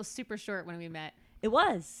was real super short when we met. It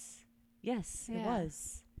was. Yes, it Yeah.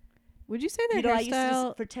 was. would you say that You know, I used to hairstyle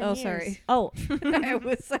this for 10 oh, years. sorry. Oh,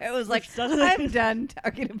 I was like, I'm done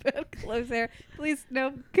talking about close hair. Please,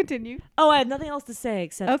 no, continue. oh, I have nothing else to say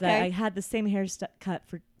except that Okay. I had the same cut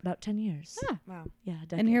for about 10 years. Ah. Wow. Yeah,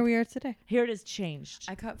 a And here decade. we are today. Here it is changed.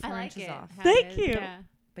 I cut I 4 like inches it. off, how Thank it is. you. Yeah.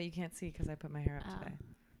 but you can't see because I put my hair up Oh. today.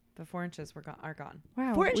 The 4 inches are gone.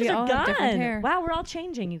 Wow. 4 we inches all are have different gone. hair. Wow, we're all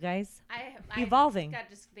changing, you guys. I Evolving.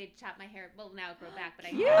 they chopped my hair. Well, now it grew back, but I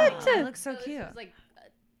Cute. I look so this cute. was like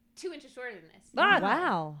 2 inches shorter than this. Ah,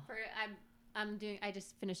 wow. For I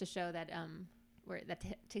just finished a show that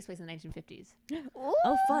takes place in the 1950s.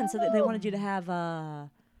 Oh, fun. So they wanted you to have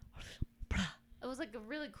It was like a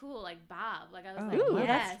really cool like bob. Like I was Oh, like, Ooh,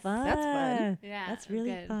 yes. that's fun. That's fun. Yeah, That's it was really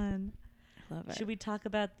good. fun. Love it. Should we talk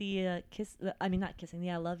about the kiss? I mean, not kissing. The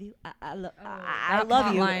I love you. I That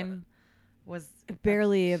love you. line was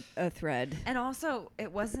Barely a thread. and also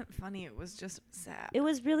it wasn't funny. It was just sad. It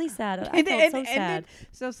was really sad. I And- felt and- so and sad.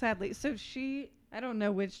 so sadly. So I don't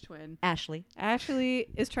know which twin. Ashley. Ashley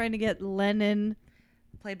is trying to get Lennon.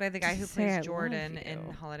 Played by the guy who Say I plays love Jordan you.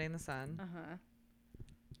 in Holiday in the Sun. Uh-huh.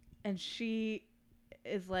 And she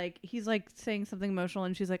is like, he's like saying something emotional,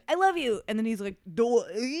 and she's like, I love you. And then he's like,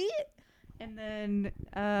 and then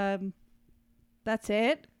that's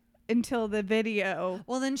it until the video.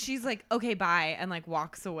 Well, then she's like, okay, bye, and like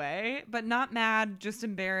walks away, but not mad, just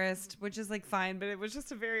embarrassed, which is like fine, but it was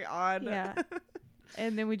just a very odd. Yeah.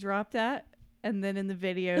 And then we dropped that. And then in the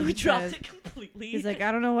video, We he dropped says- it completely. He's like,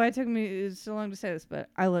 I don't know why it took me so long to say this, but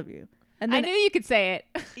I love you. And I then knew you could say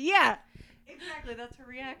it. yeah, exactly. That's her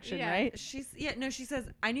reaction, Yeah. right? She says,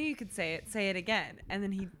 I knew you could say it again, and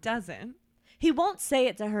then he doesn't, he won't say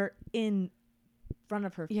it to her in front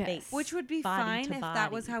of her Yes. face. which would be Body fine to if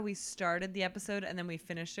that was body. how we started the episode, and then we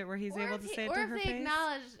finished it where he's able to say it to her Or if face. they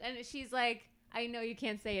acknowledge and she's like, I know you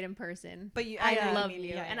can't say it in person, But you, I know what love mean,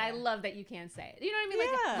 you, yeah, and yeah. I love that you can't say it. You know what I mean?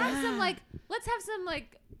 Like, Yeah. have some let's have some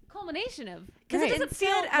culmination of because Right. it doesn't feel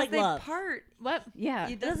Instead, as like they love. part, what? Yeah.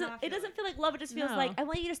 it It does doesn't. not It feel doesn't feel like love. It just feels No. like I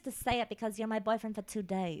want you just to say it because you're my boyfriend for 2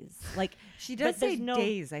 days. Like She does but there's say no-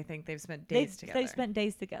 days. I think they've spent they days together. they've spent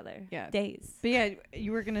days together. Yeah. Days. But yeah,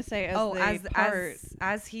 you were gonna say oh, they part.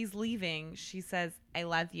 as he's leaving, she says, "I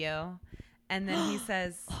love you," and then he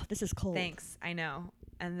says, Oh, this is cold. "Thanks, I know,"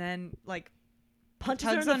 and then like Punches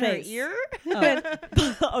her tugs in the on face. her ear.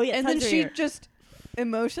 Oh, oh yeah. and then tugs her she ear. just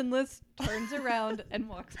emotionless turns around and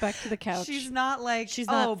walks back to the couch. She's not like, She's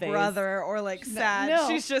not oh, fazed. brother, or like She's not- sad. no.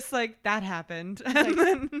 She's just like, that happened. like, And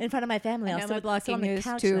then- in front of my family. and I'll now sit my sit on blocking the is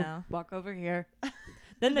couch to now. walk over here.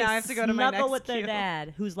 Then they Now I have to go to my snuggle next with their cue.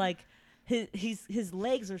 dad, who's like, his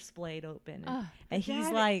legs are splayed open, and he's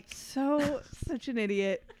Dad like, such an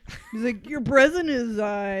idiot. He's like, your present is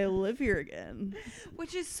I live here again.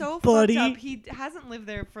 which is so Buddy. fucked up. He hasn't lived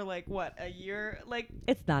there for like what, a year? Like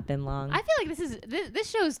it's not been long. I feel like this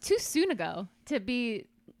show is too soon ago to be.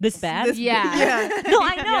 this bad? This- Yeah. yeah. No,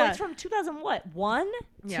 I know. Yeah. It's from 2001,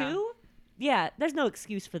 Yeah. 2. Yeah, there's no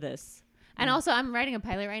excuse for this. And also, I'm writing a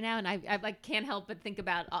pilot right now, and I like can't help but think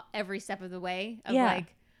about every step of the way of Yeah.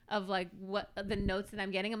 like, of like what the notes that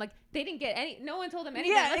I'm getting. I'm like, they didn't get any. No one told them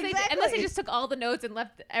anything. Yeah, Unless they just took all the notes and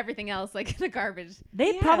left everything else like in the garbage.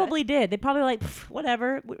 They probably did. They probably like,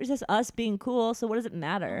 whatever. It's just us being cool. So what does it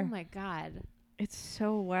matter? Oh my God. It's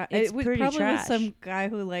so wild. It's It pretty probably was trash. some guy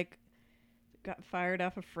who like got fired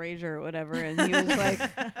off of Frasier or whatever, and he was like,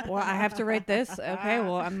 "Well, I have to write this. Okay,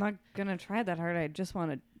 well, I'm not gonna try that hard. I just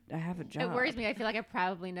want to. I have a job." It worries me. I feel like I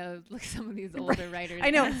probably know like some of these older writers. I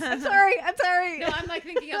know. I'm sorry. No, I'm like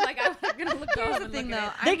thinking. I'm like, I'm gonna look Here's home the and thing, look though.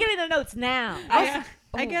 at They're getting the notes now.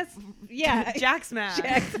 I guess. Yeah. Jack's mad.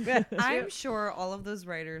 Jack's mad. I'm sure all of those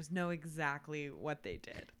writers know exactly what they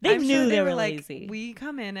did. They I'm knew sure they were like, lazy. We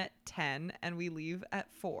come in at 10 and we leave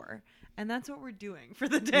at 4. And that's what we're doing for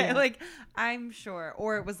the day. Yeah. Like, I'm sure.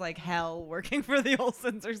 Or it was like hell working for the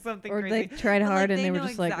Olsons or something Or crazy. they tried But, hard like, and they were know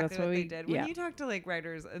just like, exactly "That's what we they did." Yeah. When you talk to like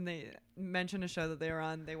writers and they mention a show that they were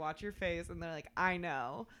on, they watch your face and they're like, I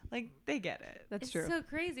know. Like, they get it. That's It's true. so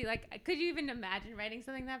crazy. Like, could you even imagine writing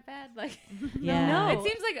something that bad? Like, Yeah. No. it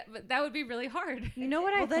seems like that would be really hard. You know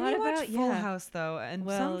what I Well, then thought you watch about? Full Yeah. House though, and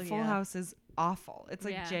Well, some Full yeah. House is awful. It's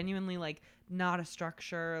like Yeah. genuinely like not a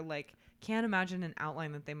structure. Like, can't imagine an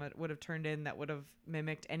outline that they would have turned in that would have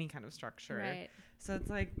mimicked any kind of structure. Right. So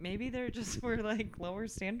it's like maybe they're just were like lower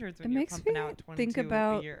standards when It you're makes pumping me out 22 think a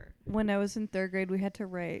about year. When I was in 3rd grade, we had to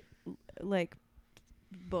write like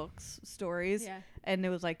books, stories, Yeah. and it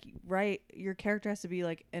was like, write your character has to be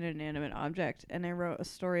like an inanimate object. And I wrote a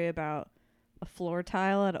story about a floor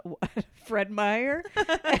tile at a Fred Meyer,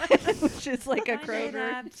 which is like a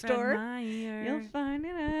Kroger store. You'll find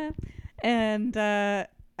it up. And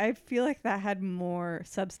I feel like that had more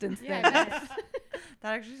substance Yeah, I than bet.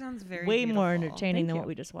 That actually sounds very Way more beautiful. entertaining Thank than you. what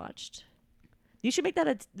we just watched. You should make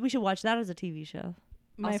that. We should watch that as a TV show.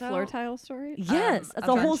 my Also, floor tile story. Yes, that's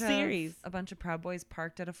a whole series. A bunch of Proud Boys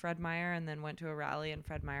parked at a Fred Meyer and then went to a rally, and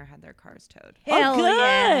Fred Meyer had their cars towed. Oh, good.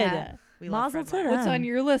 yeah. We love Mazel Fred to Meyer. them. What's on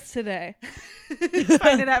your list today?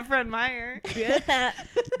 Find it at Fred Meyer.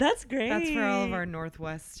 That's great. That's for all of our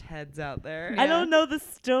Northwest heads out there. I don't know the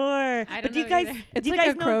store. I But don't do you know guys, either. It's do you like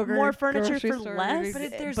guys a know Kroger more furniture grocery for store, less?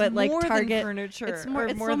 But there's But, like, more Target- than furniture. It's more. or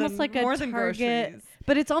It's more almost than, like a more than Target, groceries.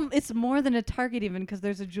 but it's more than a Target even because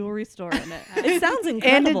there's a jewelry store in it It sounds and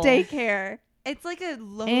incredible. a daycare. It's like a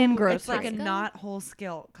low. And It's like a grocery. not whole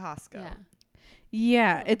scale Costco. Yeah.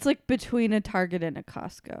 Yeah, it's like between a Target and a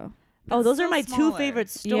Costco. Oh, those Still are my smaller. two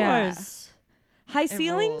favorite Yeah. stores. High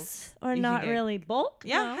ceilings or You can not get- really bulk?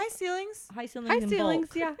 Yeah, No. high ceilings. high ceilings. High and ceilings,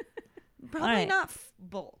 bulk. yeah. Probably Alright. not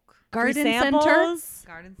bulk. Garden Free center. samples.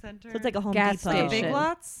 Garden center. So it's like a Home Gas Depot. Big station.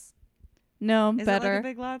 lots. No, Is better. it like a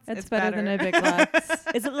Big Lots? It's better than a Big Lots.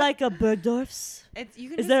 Is it like a Bergdorf's? It's you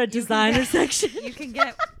can. Is there a you can designer get- section? You can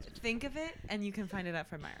get. Think of it, and you can find it at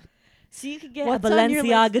Fred Meyer. So you could get What's a on your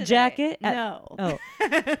list Balenciaga today? jacket. No. Oh.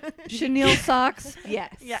 Chenille socks.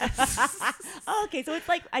 Yes. Yes. Oh, okay, so it's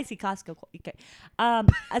like I see Costco. Okay,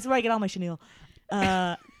 that's where I get all my Chanel.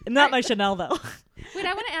 Not my Chanel though. Wait,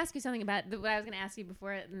 I want to ask you something about what I was going to ask you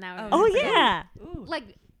before. Now, Oh yeah.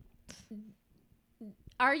 like,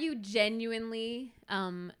 are you genuinely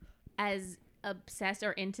as obsessed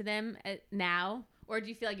or into them now, or do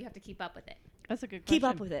you feel like you have to keep up with it? That's a good question. Keep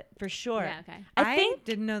up with it for sure. Yeah, okay. I think.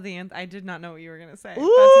 didn't know the answer. I did not know what you were gonna say.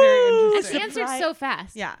 Ooh, That's very And interesting. she answered so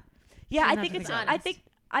fast. Yeah. Yeah, I Shouldn't think have it's. to think about I it. think.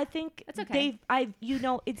 I think That's okay.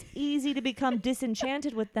 it's easy to become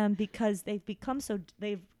disenchanted with them because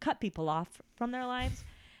they've cut people off from their lives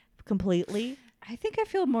completely. I think I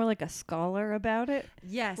feel more like a scholar about it.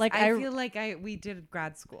 Yes. Like, I I- feel like we did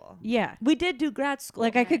grad school. Yeah. We did do grad school.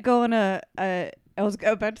 Like I could go on I was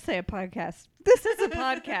about to say a podcast. This is a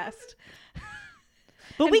podcast.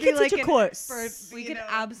 but and we be could like teach a an course. We could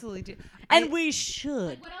absolutely do. And we should.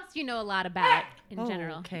 Like, what else do you know a lot about in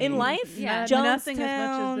general? Okay. In life? Yeah. Nothing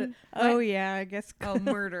as much as Jonestown. oh yeah, I guess. Oh,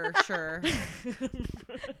 murder, sure.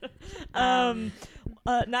 9/11.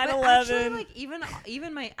 But actually, like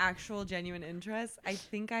even my actual genuine interests, I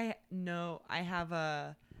think I have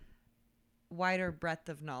a wider breadth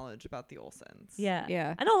of knowledge about the Olsons. Yeah.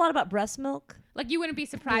 Yeah. I know a lot about breast milk. Like, you wouldn't be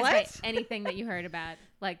surprised by What? anything that you heard about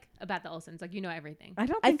the Olsons. Like, you know everything. I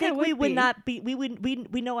don't I think think we would be. not be. We would.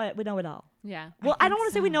 We know it. We know it all. Yeah. Well, I don't think want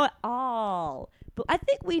to say we so. know it all, but I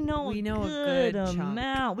think we know. We know a a good good chunk.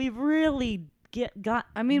 amount. We've really got.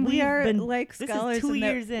 I mean, we we've are been- like this is scholars 2 in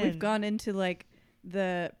that years in. we've gone into like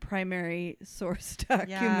the primary source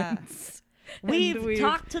documents. We've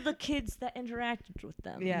talked to the kids that interacted with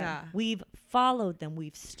them. Yeah. We've followed them.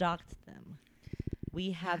 We've stalked them.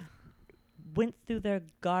 We have went through their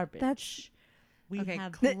garbage. We Okay,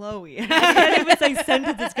 have. Chloe. I can't even say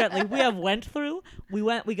sentences correctly. We have went through. We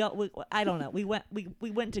went. We got. I don't know. We went.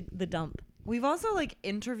 We went to the dump. We've also like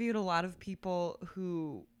interviewed a lot of people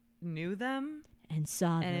who knew them And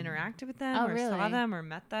saw and them. interacted with them Oh, or saw really? them or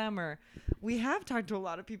met them, or we have talked to a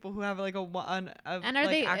lot of people who have like And are like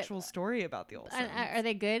they, actual story about the Olsons. Are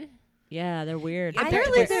they good? Yeah, they're weird.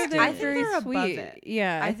 Apparently they're they're think very they're above sweet. it.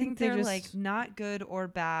 Yeah, I think they they're just, like not good or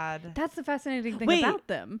bad. that's the fascinating thing Wait. about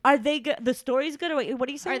them. Are they good? The story's good, or what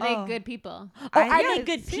are you Are saying? they Oh. good people? Oh, I- are yeah, they it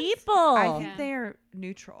good seems- people? I think Yeah. they are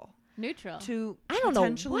neutral Neutral. to I don't know what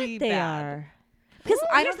potentially they bad. are. Because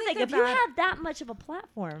Well, I I don't don't think think if they're you bad. have that much of a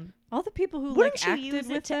platform, All the people who wouldn't like you acted use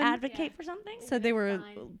with it to them advocate Yeah. for something? said they were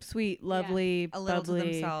Fine. sweet, lovely, A little to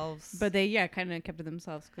bubbly, themselves. but they kind of kept to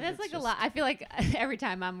themselves. 'Cause That's it's like a lot. I feel like every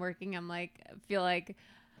time I'm working, I feel like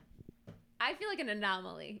an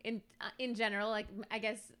anomaly in general. Like I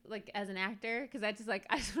guess like as an actor, because I just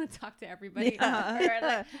want to talk to everybody. Yeah. Or,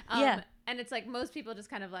 like, Yeah. And it's like most people just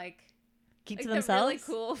kind of like Keep like to the themselves. really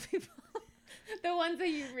cool people, the ones that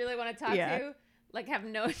you really want to talk Yeah. to, like have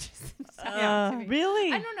no interest in talking to me.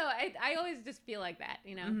 Really? I don't know. I always just feel like that.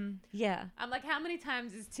 You know. Mhm. Yeah. I'm like, how many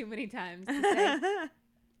times is too many times to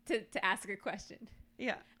say, to ask a question?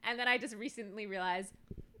 Yeah. And then I just recently realized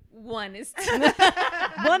one is too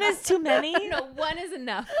One is too many. no, one is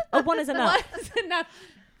enough. Oh, one is enough. One is enough.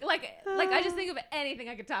 Like I just think of anything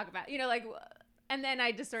I could talk about, you know, like, and then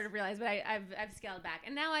I just sort of realized, but I've scaled back,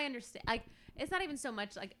 and now I understand. Like, it's not even so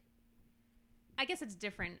much like. I guess it's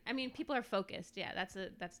different. I mean, people are focused. Yeah,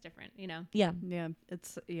 that's different, you know. Yeah. yeah,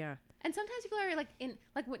 it's And sometimes people are like in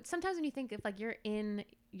like sometimes when you think if like you're in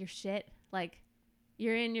your shit, like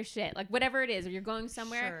you're in your shit, like whatever it is, or you're going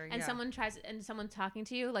somewhere Sure, and yeah. someone's talking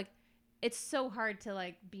to you, like it's so hard to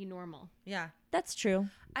like be normal. Yeah. That's true.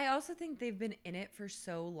 I also think they've been in it for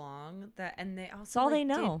so long and they also all like, they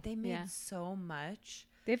know. They made Yeah. so much.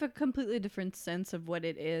 they have a completely different sense of what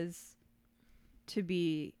it is to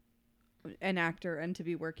be an actor and to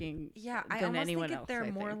be working Yeah, I than almost anyone think else. they're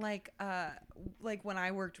I more think. like when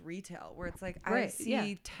I worked retail, where it's like I Right, see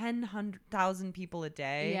yeah. 10,000 people a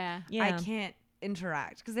day. Yeah. Yeah. I can't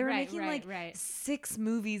interact because they were Right, making right, like right. 6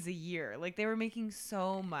 movies a year. Like they were making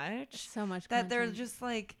so much So much that they're content. just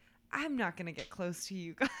like, I'm not gonna get close to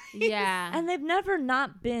you guys. Yeah. And they've never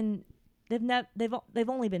not been. They've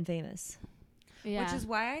only been famous. yeah. Which is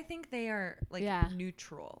why I think they are like Yeah.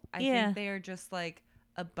 neutral. I Yeah. think they are just like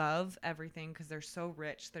above everything because they're so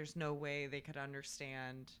rich. There's no way they could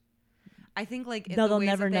understand. I think like No, the they'll ways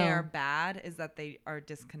never that they know. are bad is that they are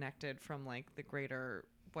disconnected from like the greater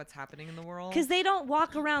what's happening in the world. Because they don't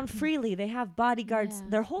walk around freely. They have bodyguards Yeah.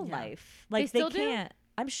 their whole Yeah. life. Like still do? can't.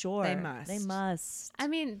 I'm sure They must. They must. I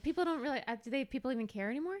mean, people don't really. Do people even care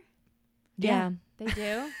anymore? Yeah. They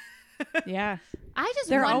do. Yeah, I just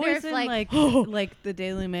they're wonder always if in like like the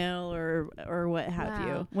Daily Mail or what have Wow.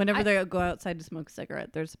 you. Whenever I- they go outside to smoke a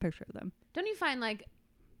cigarette, there's a picture of them. don't you find like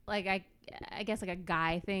I guess like a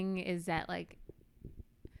guy thing is that like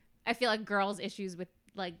I feel like girls' issues with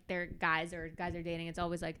like their guys or guys are dating, it's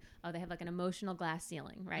always like, oh, they have like an emotional glass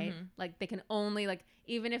ceiling, right? Mhm. Like they can only like,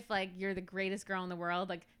 even if like you're the greatest girl in the world,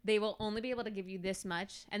 like they will only be able to give you this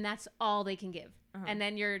much, and that's all they can give. Uh-huh. And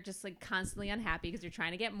then you're just like constantly unhappy because you're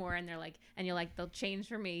trying to get more, and they're like, and you're like, they'll change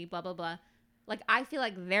for me, blah blah blah. Like I feel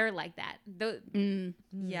like they're like that.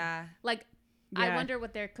 Yeah. Like I Yeah. wonder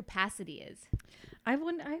what their capacity is. I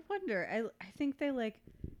wonder. I think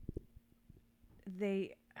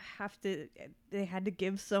they had to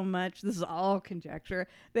give so much. This is all conjecture.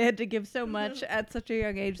 They had to give so much at such a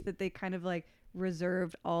young age that they kind of like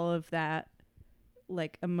reserved all of that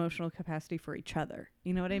like emotional capacity for each other.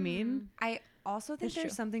 You know what I mean? I also think That's there's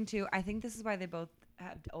true. something too. I think this is why they both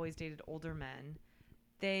have always dated older men.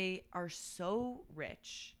 They are so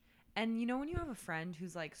rich. And you know when you have a friend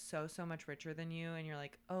who's like so much richer than you and you're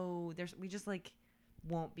like, "Oh, we just like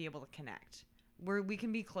won't be able to connect. We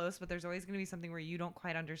can be close, but there's always going to be something where you don't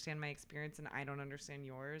quite understand my experience and I don't understand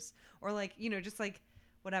yours." Or like, you know, just like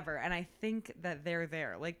whatever. And I think that they're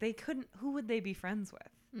there. Like they couldn't, who would they be friends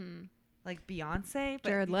with? Like Beyonce, but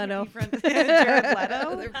Jared you can't Leto. be friends- Jared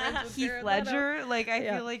Leto, They're friends with Heath Jared Leto. Ledger. Like I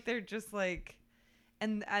Yeah. feel like they're just like,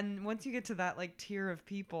 and once you get to that like tier of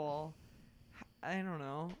people, I don't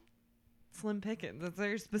know, slim pickings. That's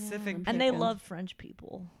very specific. Yeah. And they Pickles. love French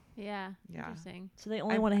people, Yeah. Yeah. Interesting. so they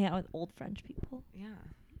only want to hang out with old French people. Yeah.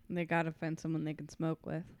 They gotta find someone they can smoke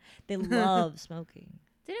with. They love smoking.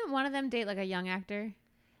 Didn't one of them date like a young actor?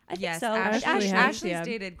 I think Yes, so. Ashley has, Ashley's yeah.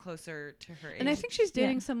 dated closer to her age. And I think she's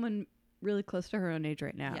dating Yeah. someone really close to her own age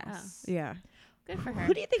right now. Yes. Yeah. Good for her.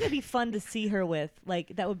 Who do you think would be fun to see her with?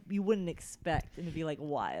 Like that would you wouldn't expect, and it'd be like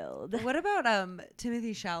wild. What about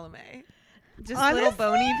Timothy Chalamet? Just Honestly? little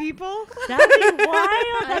bony people. That'd be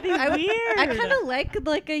wild. That'd be weird. I kind of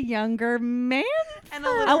like a younger man. And a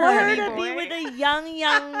I little want her horny to boy. be with a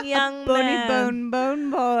young Bony man.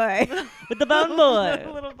 bone boy. With the bone boy.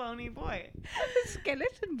 A little bony boy.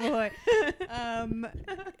 Skeleton boy.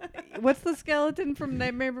 What's the skeleton from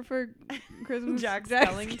Nightmare Before Christmas? Jack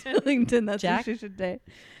Skellington. Skellington. That's Jack? what she should say.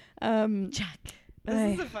 Jack.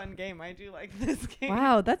 This is a fun game. I do like this game.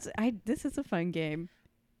 Wow, this is a fun game.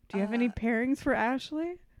 Do you have any pairings for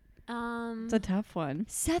Ashley? It's a tough one.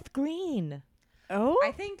 Seth Green. Oh,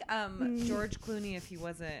 I think George Clooney, if he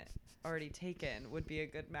wasn't already taken, would be a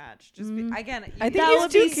good match. Just again, I think That he's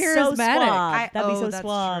would too be so charismatic. suave. That'd be so that's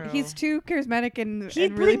suave. true. he's too charismatic and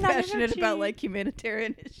He'd really bring that passionate about energy. like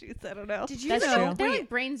humanitarian issues. I don't know. Did you That's know? true. They're Wait, like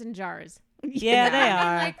brains in jars. Yeah, they I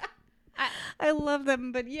are. mean, like, I love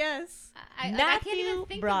them, but yes, I can't Matthew even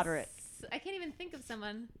think Broderick. I can't even think of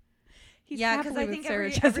someone. he's Yeah, 'cause happily I with think Sarah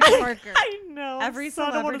every- Jessica every- Parker. I know. every so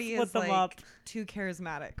I don't wanna celebrity split is them like up. too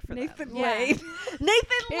charismatic for Nathan them. Yeah. Lane.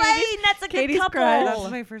 Nathan Katie- Lane. That's a good Katie's couple. crush.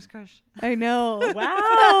 That's my first crush. I know.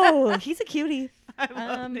 Wow. He's a cutie. I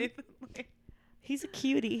love Um, Nathan Lane. He's a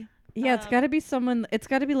cutie. Yeah, it's got to be someone. It's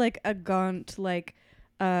got to be like a gaunt, like,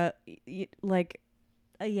 like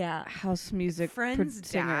Yeah. house music Friend's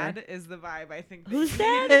singer. dad is the vibe. I think. Who's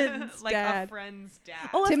that Friend's like dad. a friend's dad.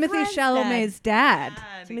 Oh, a Timothy friend's Chalamet's dad.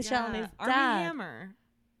 Timothy Chalamet's Armie dad. Hammer.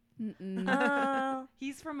 Uh,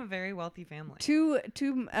 He's from a very wealthy family. Too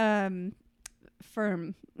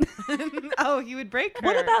firm. Oh, he would break her.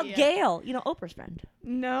 what about Yeah. Gail? You know, Oprah's friend.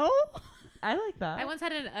 No. I like that. I once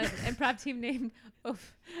had an improv team named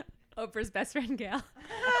Oprah's best friend Gail.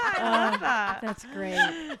 I love that. That's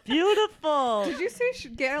great. Beautiful. Did you see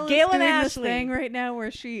Gail Gail is and doing this Ashley. thing right now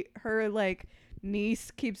where her like niece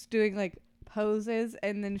keeps doing like poses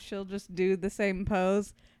and then she'll just do the same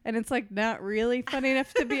pose and it's like not really funny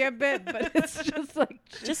enough to be a bit, but it's just like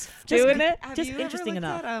just doing it. Have Just you interesting ever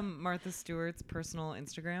looked enough. At, Martha Stewart's personal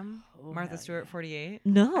Instagram, Oh, Martha hell Stewart 48.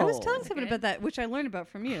 No. I was telling someone Okay. about that, which I learned about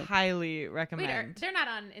from you. Highly Wait, recommend. they're not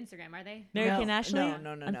on Instagram, are they? Mary Kay and No. Ashley? No.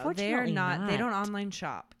 They're Unfortunately not. They don't online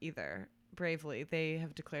shop either. Bravely, they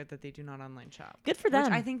have declared that they do not online shop. Good for them.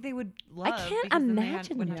 Which I think they would love. can't because then they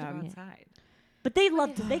imagine wouldn't have to them. go outside. But they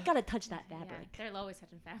love to. They gotta touch that Yeah, fabric. they're always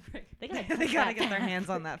touching fabric. They gotta. They touch gotta that get their fabric. hands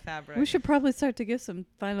on that fabric. We should probably start to give some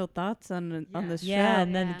final thoughts on this Yeah, show.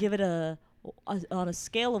 and then Yeah. give it on a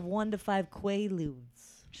scale of 1 to 5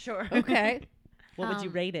 Quaaludes. Sure. Okay. What would you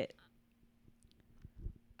Um, rate it?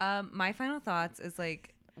 My final thoughts is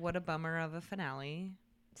like, what a bummer of a finale.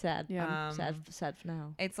 Sad. Yeah. Sad for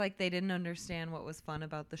now. It's like they didn't understand what was fun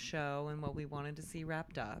about the show and what we wanted to see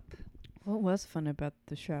wrapped up. What was fun about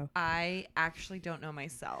the show? I actually don't know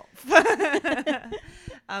myself. But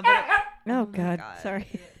Oh, my God. God. Sorry.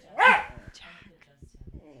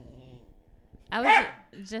 I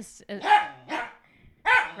was just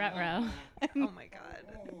ruh-roh. oh my God.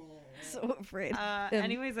 So afraid.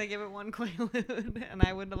 Anyways, I give it 1 Quaalude, and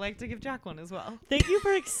I would like to give Jack one as well. Thank you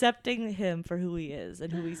for accepting him for who he is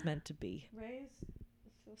and who he's meant to be. Ray's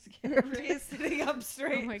so scared. Ray is sitting up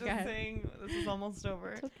straight, Oh my just God. saying this is almost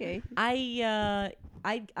over. It's okay. I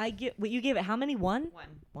get what you gave it. How many? One.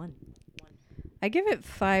 1. I give it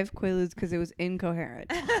 5 Quaaludes because it was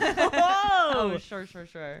incoherent. Oh, sure.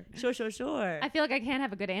 Sure. I feel like I can't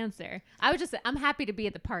have a good answer. I'm happy to be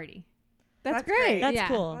at the party. That's That's great. great. That's Yeah.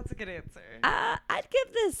 cool. That's a good answer. I'd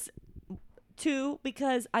give this 2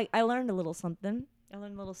 because I learned a little something. I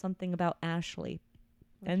learned a little something about Ashley.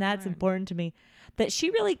 What'd And you that's learn? important to me. That she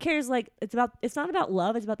really cares, like, it's not about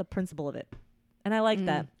love, it's about the principle of it. And I like Mm.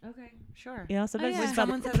 that. Okay, sure. You know, sometimes When it's about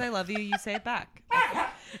someone says I love you, you say it back.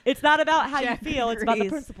 it's not about how Jack you feel, it's about the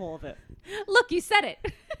agrees. principle of it. Look, you said it.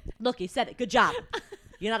 Look, you said it. Good job.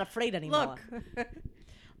 You're not afraid anymore.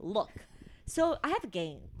 Look. So I have a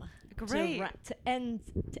game Great. to end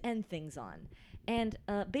things on. And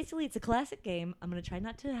basically, it's a classic game. I'm going to try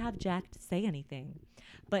not to have Jack say anything.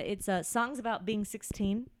 But it's songs about being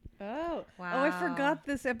 16. Oh. Wow. Oh, I forgot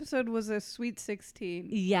this episode was a Sweet 16.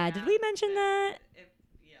 Yeah, did we mention that?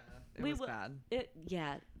 It We was w- bad.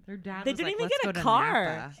 Yeah. Their dad They was didn't like, even "Let's get a go to car.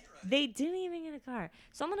 Napa." They didn't even get a car.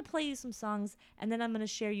 So I'm going to play you some songs, and then I'm going to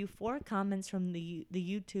share you 4 comments from the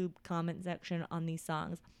YouTube comment section on these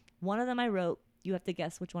songs. One of them I wrote. You have to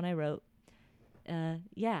guess which one I wrote.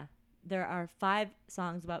 Yeah. There are 5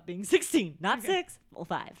 songs about being 16. Not 6, well,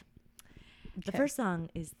 5. The Okay. first song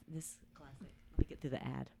is this classic. Let me get through the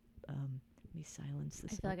ad. Let me silence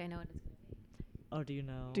this. I feel like I know what it's going to be. Oh, do you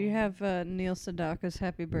know? Do you have Neil Sedaka's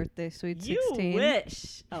Happy Birthday Sweet You 16?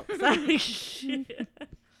 wish. Oh, sorry.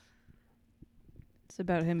 It's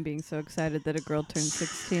about him being so excited that a girl turned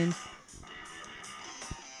 16.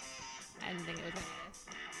 And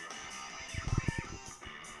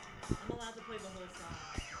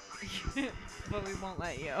won't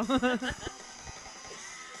let you. Let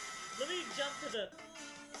me jump to the.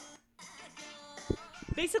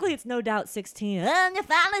 Basically, it's no doubt 16. And you're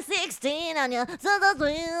finally 16, and you're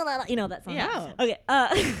you know that song. Yeah. Okay.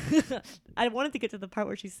 I wanted to get to the part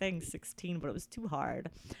where she's saying 16, but it was too hard.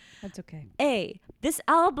 That's okay. A. This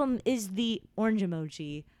album is the orange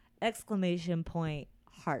emoji! Exclamation point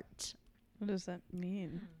heart. What does that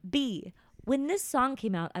mean? B. When this song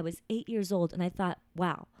came out, I was 8 years old, and I thought,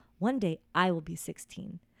 wow, one day I will be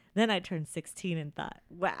 16. Then I turned 16 and thought,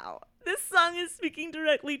 wow, this song is speaking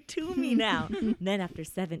directly to me now. Then after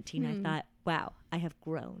 17, I thought, wow, I have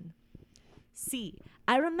grown. C.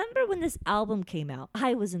 I remember when this album came out,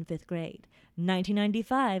 I was in 5th grade.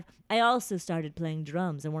 1995, I also started playing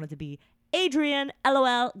drums and wanted to be Adrian,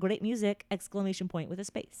 LOL, great music, exclamation point with a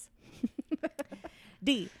space.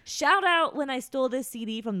 D. Shout out when I stole this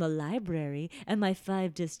CD from the library and my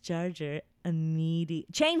 5-disc charger immediately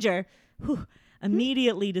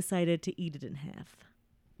decided to eat it in half.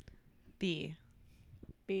 B.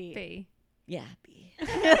 B. Yeah, B.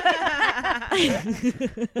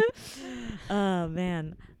 Oh,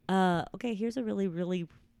 man. Okay, here's a really, really,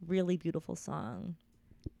 really beautiful song.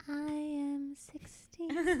 I am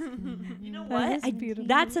 16. You know That what? is beautiful.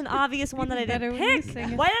 That's an obvious one that I Better didn't when you pick. sing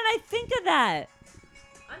it. Why didn't I think of that?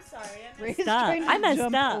 I'm sorry. I Ray's messed up. trying to I messed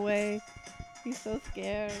jump up. away. He's so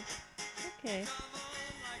scared. Okay.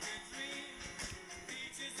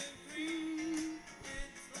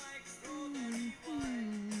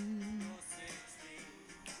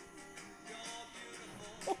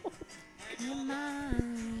 Come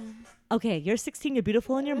on. Okay, You're 16, You're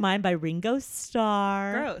Beautiful in Your Mind by Ringo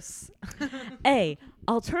Starr. Gross. A.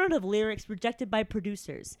 Alternative lyrics rejected by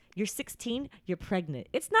producers. You're 16, you're pregnant.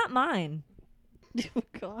 It's not mine. Oh,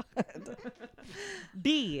 God.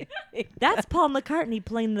 B. That's Paul McCartney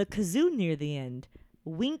playing the kazoo near the end.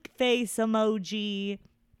 Wink face emoji.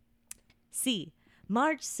 C.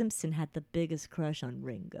 Marge Simpson had the biggest crush on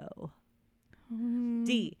Ringo.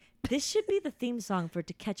 D. This should be the theme song for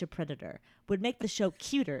To Catch a Predator. Would make the show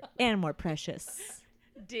cuter and more precious.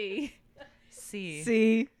 D. C.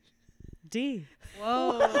 See? D.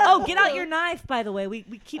 Whoa. Oh, get out your knife, by the way. We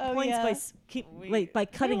keep Oh, points yeah. by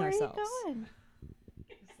cutting Where are you ourselves. going?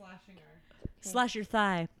 Slashing her. Slash your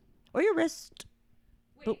thigh. Or your wrist.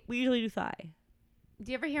 But we usually do thigh.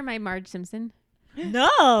 Do you ever hear my Marge Simpson? No.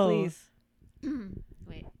 Please.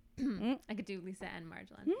 Wait. I could do Lisa and Marge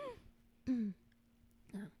one.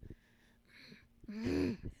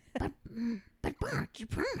 But Bart, you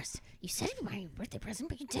promised. You said you'd buy me a birthday present,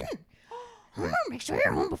 but you didn't. I'm gonna make sure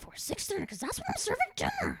you're home before 6:30, because that's when I'm serving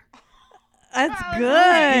dinner. That's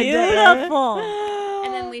good. Beautiful.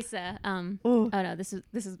 And then Lisa. Ooh. Oh no, this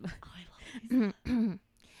is.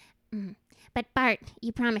 But Bart,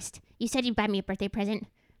 you promised. You said you'd buy me a birthday present,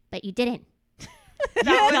 but you didn't. That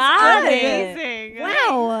got it. Amazing.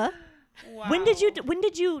 Wow. Wow. When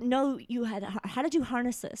did you know you had? How did you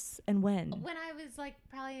harness this and when? When I was like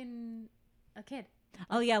probably a kid.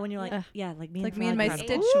 Oh yeah, when you're like like me, Like and me and my Froggy.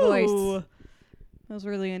 Stitch Ooh. voice. I was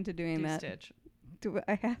really into doing Do that. Stitch. Do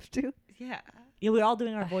I have to? Yeah. Yeah, we're all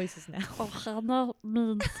doing our voices now. Hannah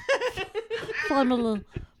means family.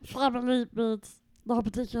 Family means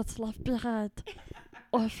nobody gets left behind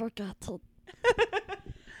or forgotten. That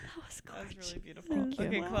was That was gorgeous. really beautiful. Thank you.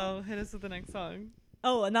 Okay, Chloe, hit us with the next song.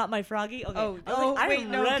 Oh, not my Froggy. Okay. Oh, I was like, wait,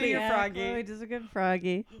 I'm no, do ready. your Froggy. Chloe does a good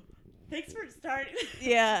froggy. Thanks for starting.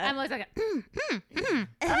 Yeah. I'm always like,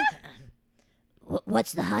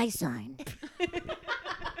 What's the high sign?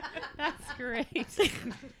 that's great.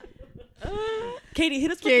 Katie,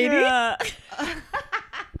 hit us Katie? with your.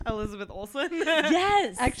 Elizabeth Olsen.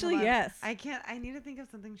 Yes. Actually, Hold on. yes. I can't. I need to think of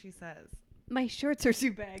something she says. My shorts are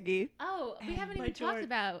too baggy. Oh, we haven't My even talked George.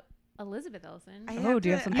 about Elizabeth Olsen. Oh, do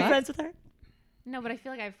you have some Are you thoughts? friends with her? No, but I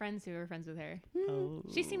feel like I have friends who are friends with her. Oh.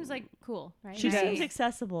 She seems like cool, right? She does. seems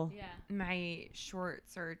accessible. Yeah. My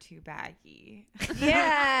shorts are too baggy.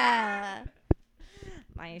 Yeah.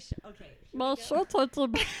 Okay. My shorts are too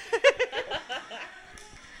big.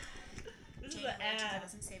 This is the ad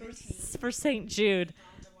for St. Jude.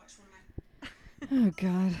 Oh,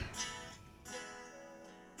 God.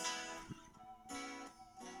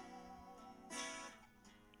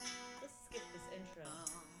 Let's skip this intro.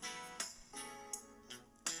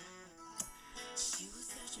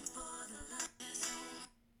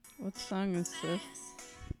 What song is this?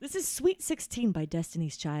 This is Sweet 16 by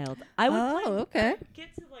Destiny's Child. I would Oh, okay.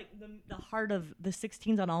 get to like the heart of the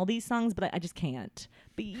 16s on all these songs, but I just can't.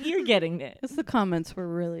 But you're getting it. It's the comments we're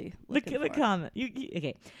really Look looking at the for. comment.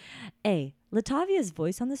 Okay. A. Latavia's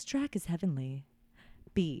voice on this track is heavenly.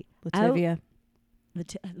 B. Lativia.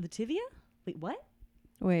 Lativia? Wait, what?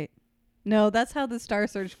 Wait. No, that's how the Star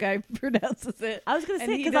Search guy pronounces it. I was gonna And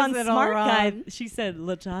say he because does on it all Smart Guy, wrong. she said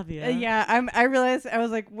Latavia. Yeah, I realized, I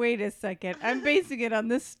was like, wait a second. I'm basing it on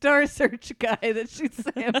this Star Search guy that she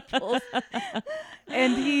samples.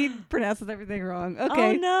 And he pronounces everything wrong. Okay.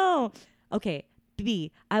 Oh no. Okay.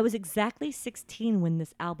 B. I was exactly 16 when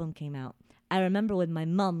this album came out. I remember when my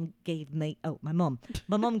mum gave me my mum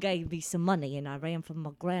gave me some money and I ran from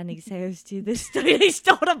my granny's house to the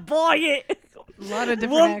store to buy it. A lot of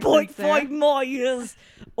different 1.5 miles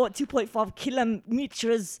or 2.5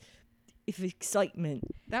 kilometers of excitement.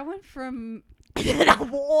 That went from And I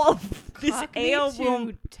wore this Cockney album.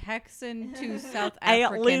 to Texan to South I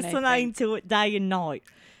African. listening to it day and night.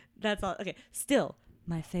 That's all. Okay. Still,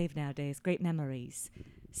 my fave nowadays. Great memories.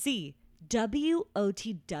 C.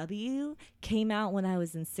 WOTW came out when I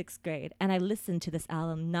was in 6th grade, and I listened to this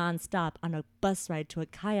album nonstop on a bus ride to a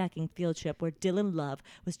kayaking field trip where Dylan Love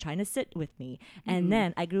was trying to sit with me. And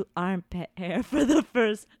then I grew armpit hair for the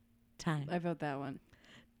first time. I vote that one.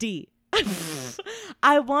 D.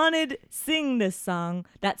 I wanted sing that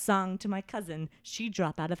song to my cousin. She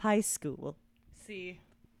dropped out of high school. See.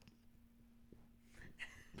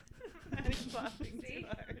 I'm laughing too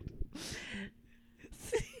hard.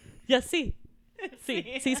 Yes, sí.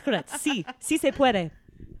 Sí, sí es correct. Sí, sí se puede.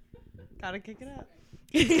 Gotta kick it up.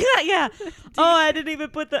 Yeah. Oh, I didn't even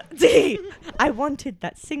put the D. I wanted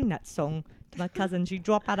sing that song to my cousin. She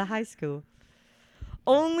dropped out of high school.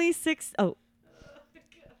 Only 6. Oh.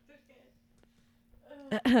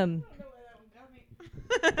 Ahem.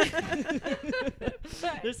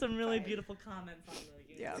 There's some really beautiful comments on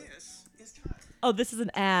the Yeah. Oh, this is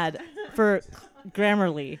an ad for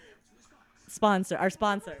Grammarly. Our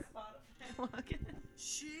sponsor.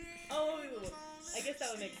 Oh, I guess that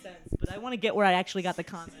would make sense, but I want to get where I actually got the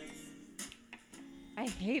comments. I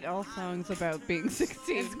hate all songs about being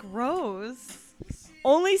 16. It's gross.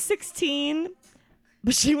 Only 16,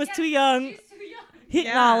 but she was too young. He Yeah.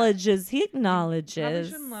 acknowledges. Probably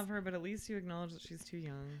shouldn't love her, but at least you acknowledge that she's too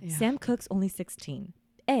young. Yeah. Sam Cooke's only 16.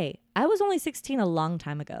 A. I was only 16 a long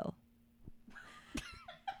time ago.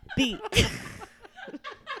 B.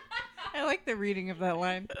 I like the reading of that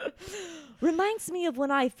line. Reminds me of when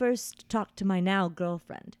I first talked to my now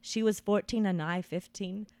girlfriend. She was 14 and I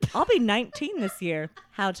 15. I'll be 19 this year.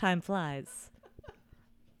 How time flies.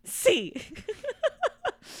 C.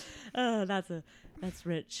 Oh, that's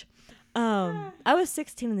rich. I was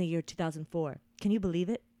 16 in the year 2004. Can you believe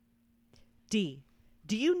it? D.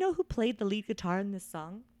 Do you know who played the lead guitar in this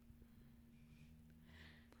song?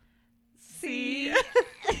 See?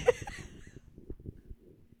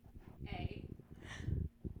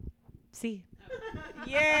 C.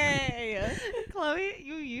 Yay! Chloe,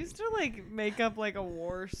 you used to like make up like a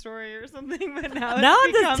war story or something, but now Now it's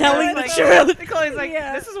I'm just become, telling like, the truth. Chloe's like,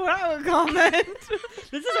 this is what I would comment.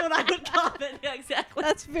 This is what I would comment. Yeah, exactly.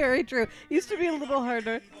 That's very true. Used to be a little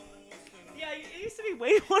harder. Yeah, it used to be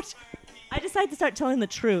way more. I decided to start telling the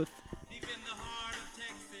truth.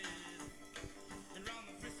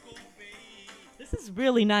 This is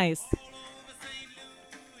really nice.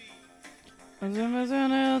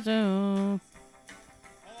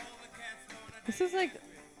 This is like.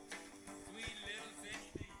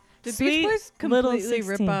 Did Sweet Beach Boys Little completely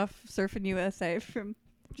rip 16. off Surfing USA from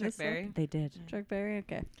Chuck this Berry. one? They did. Chuck Berry?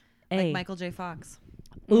 Okay. A. Like Michael J. Fox.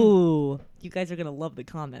 Ooh, you guys are gonna love the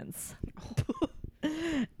comments.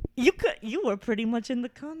 You were pretty much in the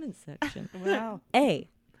comments section. Wow. A.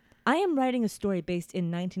 I am writing a story based in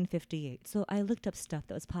 1958, so I looked up stuff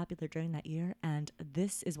that was popular during that year, and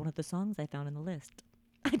this is one of the songs I found in the list.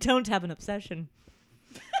 I don't have an obsession.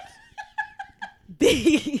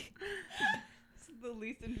 B. The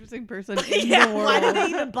least interesting person in Yeah, the world. why did they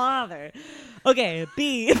even bother? Okay,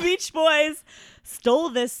 B. Beach Boys stole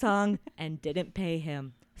this song and didn't pay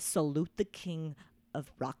him. Salute the king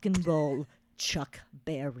of rock and roll, Chuck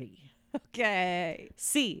Berry. Okay.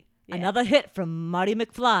 C. Yeah. Another hit from Marty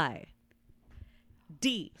McFly.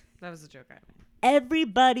 D. That was a joke I made.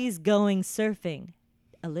 Everybody's going surfing.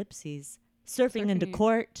 Ellipses. Surfing into Surfing.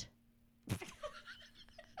 court.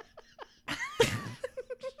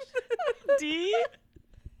 D?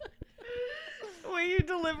 Way you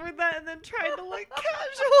delivered that and then tried to look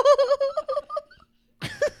casual.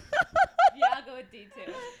 Yeah, I'll go with D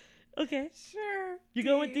too. Okay. Sure. You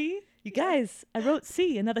going with D? You guys, I wrote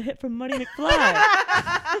C. Another hit from Marty McFly.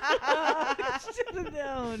 Should have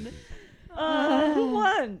known. Who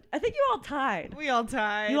won? I think you all tied. We all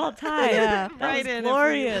tied. You all tied. Yeah. That Right was in if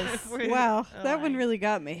glorious. if we- Wow. Oh, That one my- really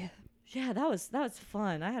got me. Yeah, that was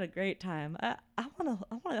fun. I had a great time. I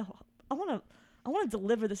wanna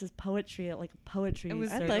deliver this as poetry at like a poetry It was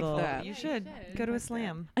circle. I'd like that. You Yeah, should you should. go to a Like that.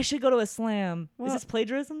 slam. I should go to a slam. Well- Is this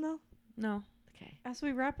plagiarism though? No. Okay. As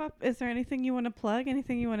we wrap up, is there anything you want to plug?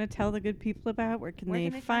 Anything you want to tell the good people about? Where can they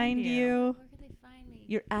find you? Where could they find me?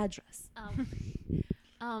 Your address. I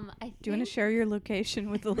think, Do you want to share your location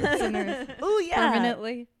with the listeners Oh yeah.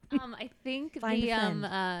 permanently? I think Find a the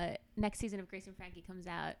friend. next season of Grace and Frankie comes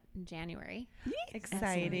out in January. Look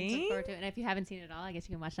Exciting. forward to it. And if you haven't seen it all, I guess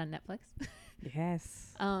you can watch it on Netflix.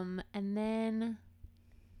 Yes. And then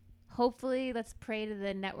hopefully let's pray to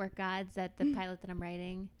the network gods that the pilot that I'm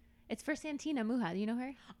writing. It's for Santina Muha. Do you know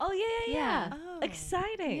her? Oh yeah. Yeah. Oh.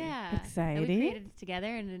 Exciting. Yeah. And we Exciting. created it together,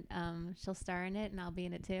 and she'll star in it, and I'll be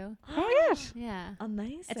in it too. Oh my gosh. Yeah.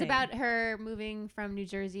 Amazing. It's about her moving from New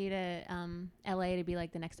Jersey to LA to be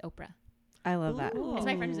like the next Oprah. I love that. Ooh. It's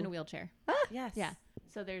my friend who's in a wheelchair. Yes. Yeah.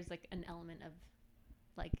 So there's like an element of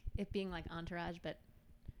like it being like Entourage, but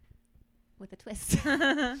with a twist.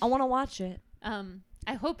 I want to watch it.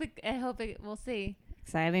 I hope it. We'll see.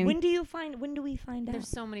 Exciting. When do we find out? There's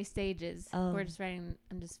so many stages. Oh. We're just writing.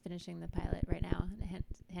 I'm just finishing the pilot right now, and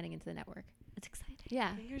heading into the network. It's exciting.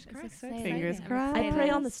 Yeah. Fingers It's crossed. exciting. Fingers I'm crossed. I excited. pray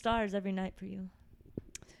on the stars every night for you.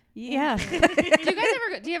 yeah. Do you guys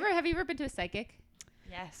ever? Have you ever been to a psychic?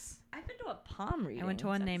 Yes. I've been to a palm reading. I went to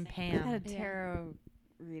one named I had a Pam. Yeah. tarot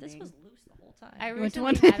reading. This was loose the whole time. I You went to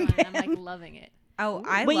recently one had one, and I'm named like loving it. Oh,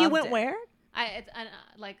 I Wait, you loved went it. where? It's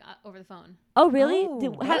like over the phone. Oh, really? Oh.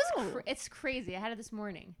 Did, It how, was it's crazy. I had it this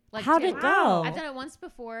morning. Like, How'd it go? I've done it once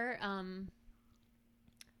before.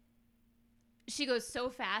 She goes so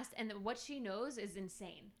fast, and what she knows is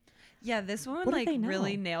insane. Yeah, this woman What did like they know?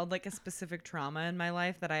 really nailed like a specific trauma in my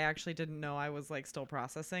life that I actually didn't know I was like still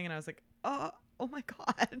processing, and I was like, oh my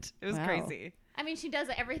god, it was Wow. crazy. I mean, she does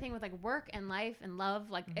everything with like work and life and love,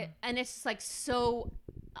 like, and it's just like so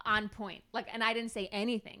on point. Like, and I didn't say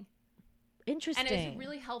anything, interesting. and it was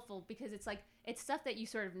really helpful because it's like it's stuff that you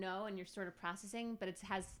sort of know and you're sort of processing, but it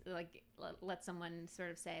has like let someone sort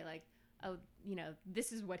of say like, oh, you know,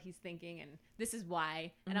 this is what he's thinking and this is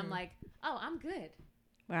why, and I'm like, oh, I'm good.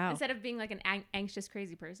 Wow. Instead of being like an anxious,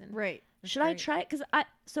 crazy person. Right. Should I try it? Because I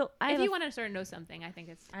If have you a want to sort of know something, I think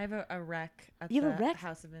it's. I have a rec at You the have a rec?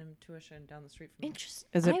 House of Intuition down the street from me. interest.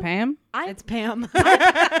 Is it Pam? It's Pam.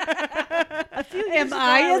 A few years ago,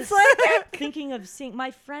 I a was thinking of seeing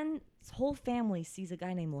my friend's whole family sees a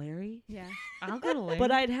guy named Larry, Yeah. I'll go to Lynn.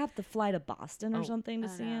 but I'd have to fly to Boston or Oh. something to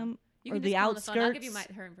Oh, see no. him. You Or can the just call on the phone. I'll give you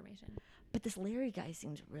outskirts. her information. But this Larry guy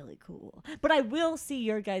seems really cool. But I will see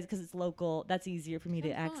your guys because it's local. That's easier for me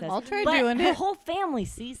to Have fun. access. I'll try but doing her it. whole family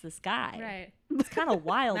sees this guy. Right. It's kind of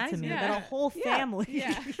wild to Nice, me yeah. that a whole family.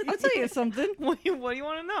 Yeah. I'll tell you something. what do you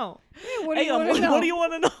want to know? What do Hey, you want to what know? do you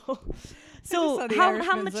want to know? So saw The how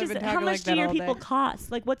Irishmans. much I've is been it? How talking much like do that your all people day.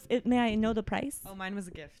 cost? Like, what's it? May I know the price? Oh, mine was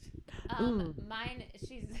a gift. Mine.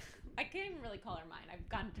 She's. I can't even really call her mine. I've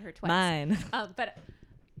gone to her twice. Mine. But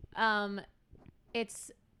it's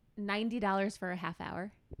 $90 for a half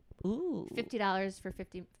hour. Ooh. $50 for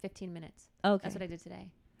 15 minutes. Okay. That's what I did today.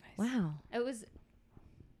 Wow. It was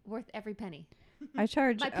worth every penny. I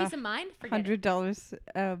charge My peace of mind. Forget it. $100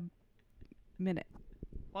 a minute.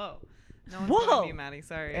 Whoa. No one's Whoa. going to be Maddie.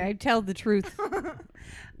 Sorry. I tell the truth.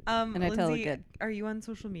 And I tell it Lindsay, good. Are you on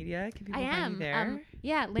social media? Can people I find am. you there?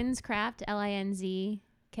 Yeah, Lindsey Kraft.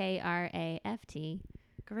 LINZKRAFT.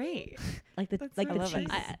 Great. Like the That's like so the love it.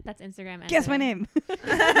 cheese. That's Instagram. And Guess my Twitter. name.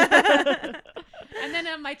 And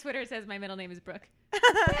then my Twitter says my middle name is Brooke.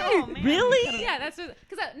 Oh, man. Really? Yeah, that's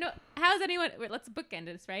because no. How's anyone? Wait, let's bookend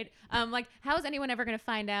this, right? Like, how is anyone ever gonna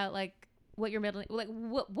find out like what your middle like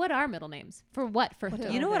what are middle names for what for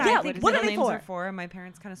who? You know what Yeah, I think what are middle they names for? are for? And my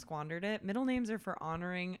parents kind of squandered it. Middle names are for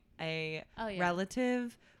honoring a Oh, yeah.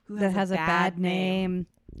 relative who That has a bad name.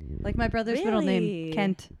 Like my brother's middle Really? name,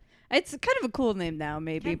 Kent. It's kind of a cool name now,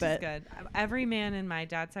 maybe, Kent is but good. Every man in my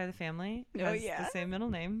dad's side of the family Oh, has yeah? the same middle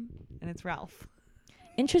name, and it's Ralph.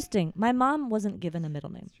 Interesting. My mom wasn't given a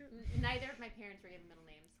middle name. Neither of my parents were given middle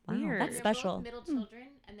names. Wow, Weird. that's They're special. both middle children,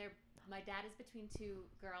 and my dad is between two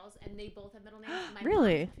girls, and they both have middle names. And my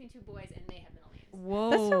Really? mom is between two boys, and they have middle names. Whoa.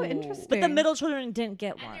 that's so interesting. But the middle children didn't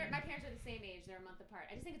get And one. my parents are the same age; they're a month apart.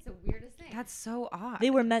 I just think it's the weirdest thing. That's so odd. They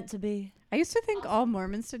were meant to be. I used to think all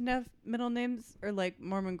Mormons didn't have middle names, or like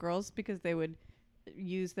Mormon girls, because they would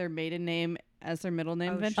use their maiden name as their middle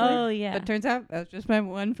name Oh, eventually. Oh yeah. But turns out that's just my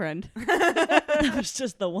one friend. That was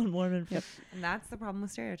just the one Mormon. Yep. And that's the problem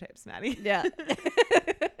with stereotypes, Maddie. Yeah.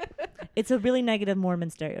 It's a really negative Mormon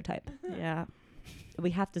stereotype. Yeah.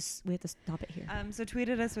 We have to stop it here. So tweet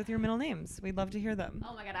at us with your middle names. We'd love to hear them.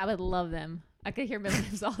 Oh my god, I would love them. I could hear middle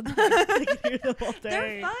names all day.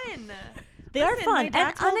 They're fun. They are Listen, fun my and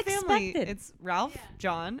dad's whole unexpected. family, it's Ralph, Yeah.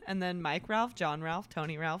 John, and then Mike Ralph, John Ralph,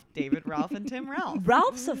 Tony Ralph, David Ralph, and Tim Ralph.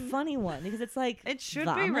 Ralph's a funny one because it's like It should be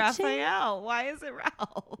vomiting. Raphael. Why is it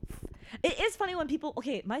Ralph? It is funny when people.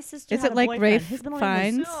 Okay, my sister. Is had it a like boyfriend. Rafe His middle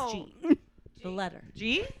Fiennes? name was G. The letter.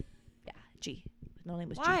 G? Yeah, G. His middle name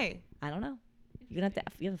was G. Why? I don't know. You're gonna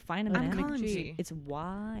have to find him. I'm and ask him. calling G. It's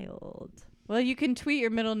wild. Well, you can tweet your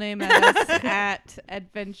middle name at us at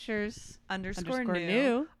adventures Underscore underscore new.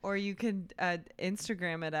 new. Or you could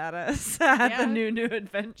Instagram it at us at Yeah. the new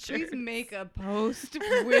adventure. Please make a post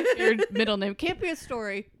with your middle name. Can't be a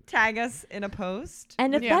story. Tag us in a post.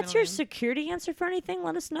 And if with your that's your middle name. security answer for anything,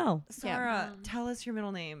 let us know. Sarah, tell us your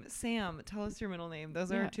middle name. Sam, tell us your middle name.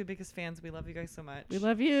 Those are Yeah. our two biggest fans. We love you guys so much. We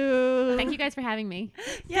love you. Thank you guys for having me.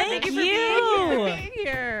 Yeah, Thank thank you for you. being here.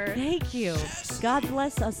 Here. Thank you. God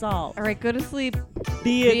bless us all. All right, go to sleep.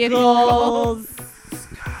 Vehicles.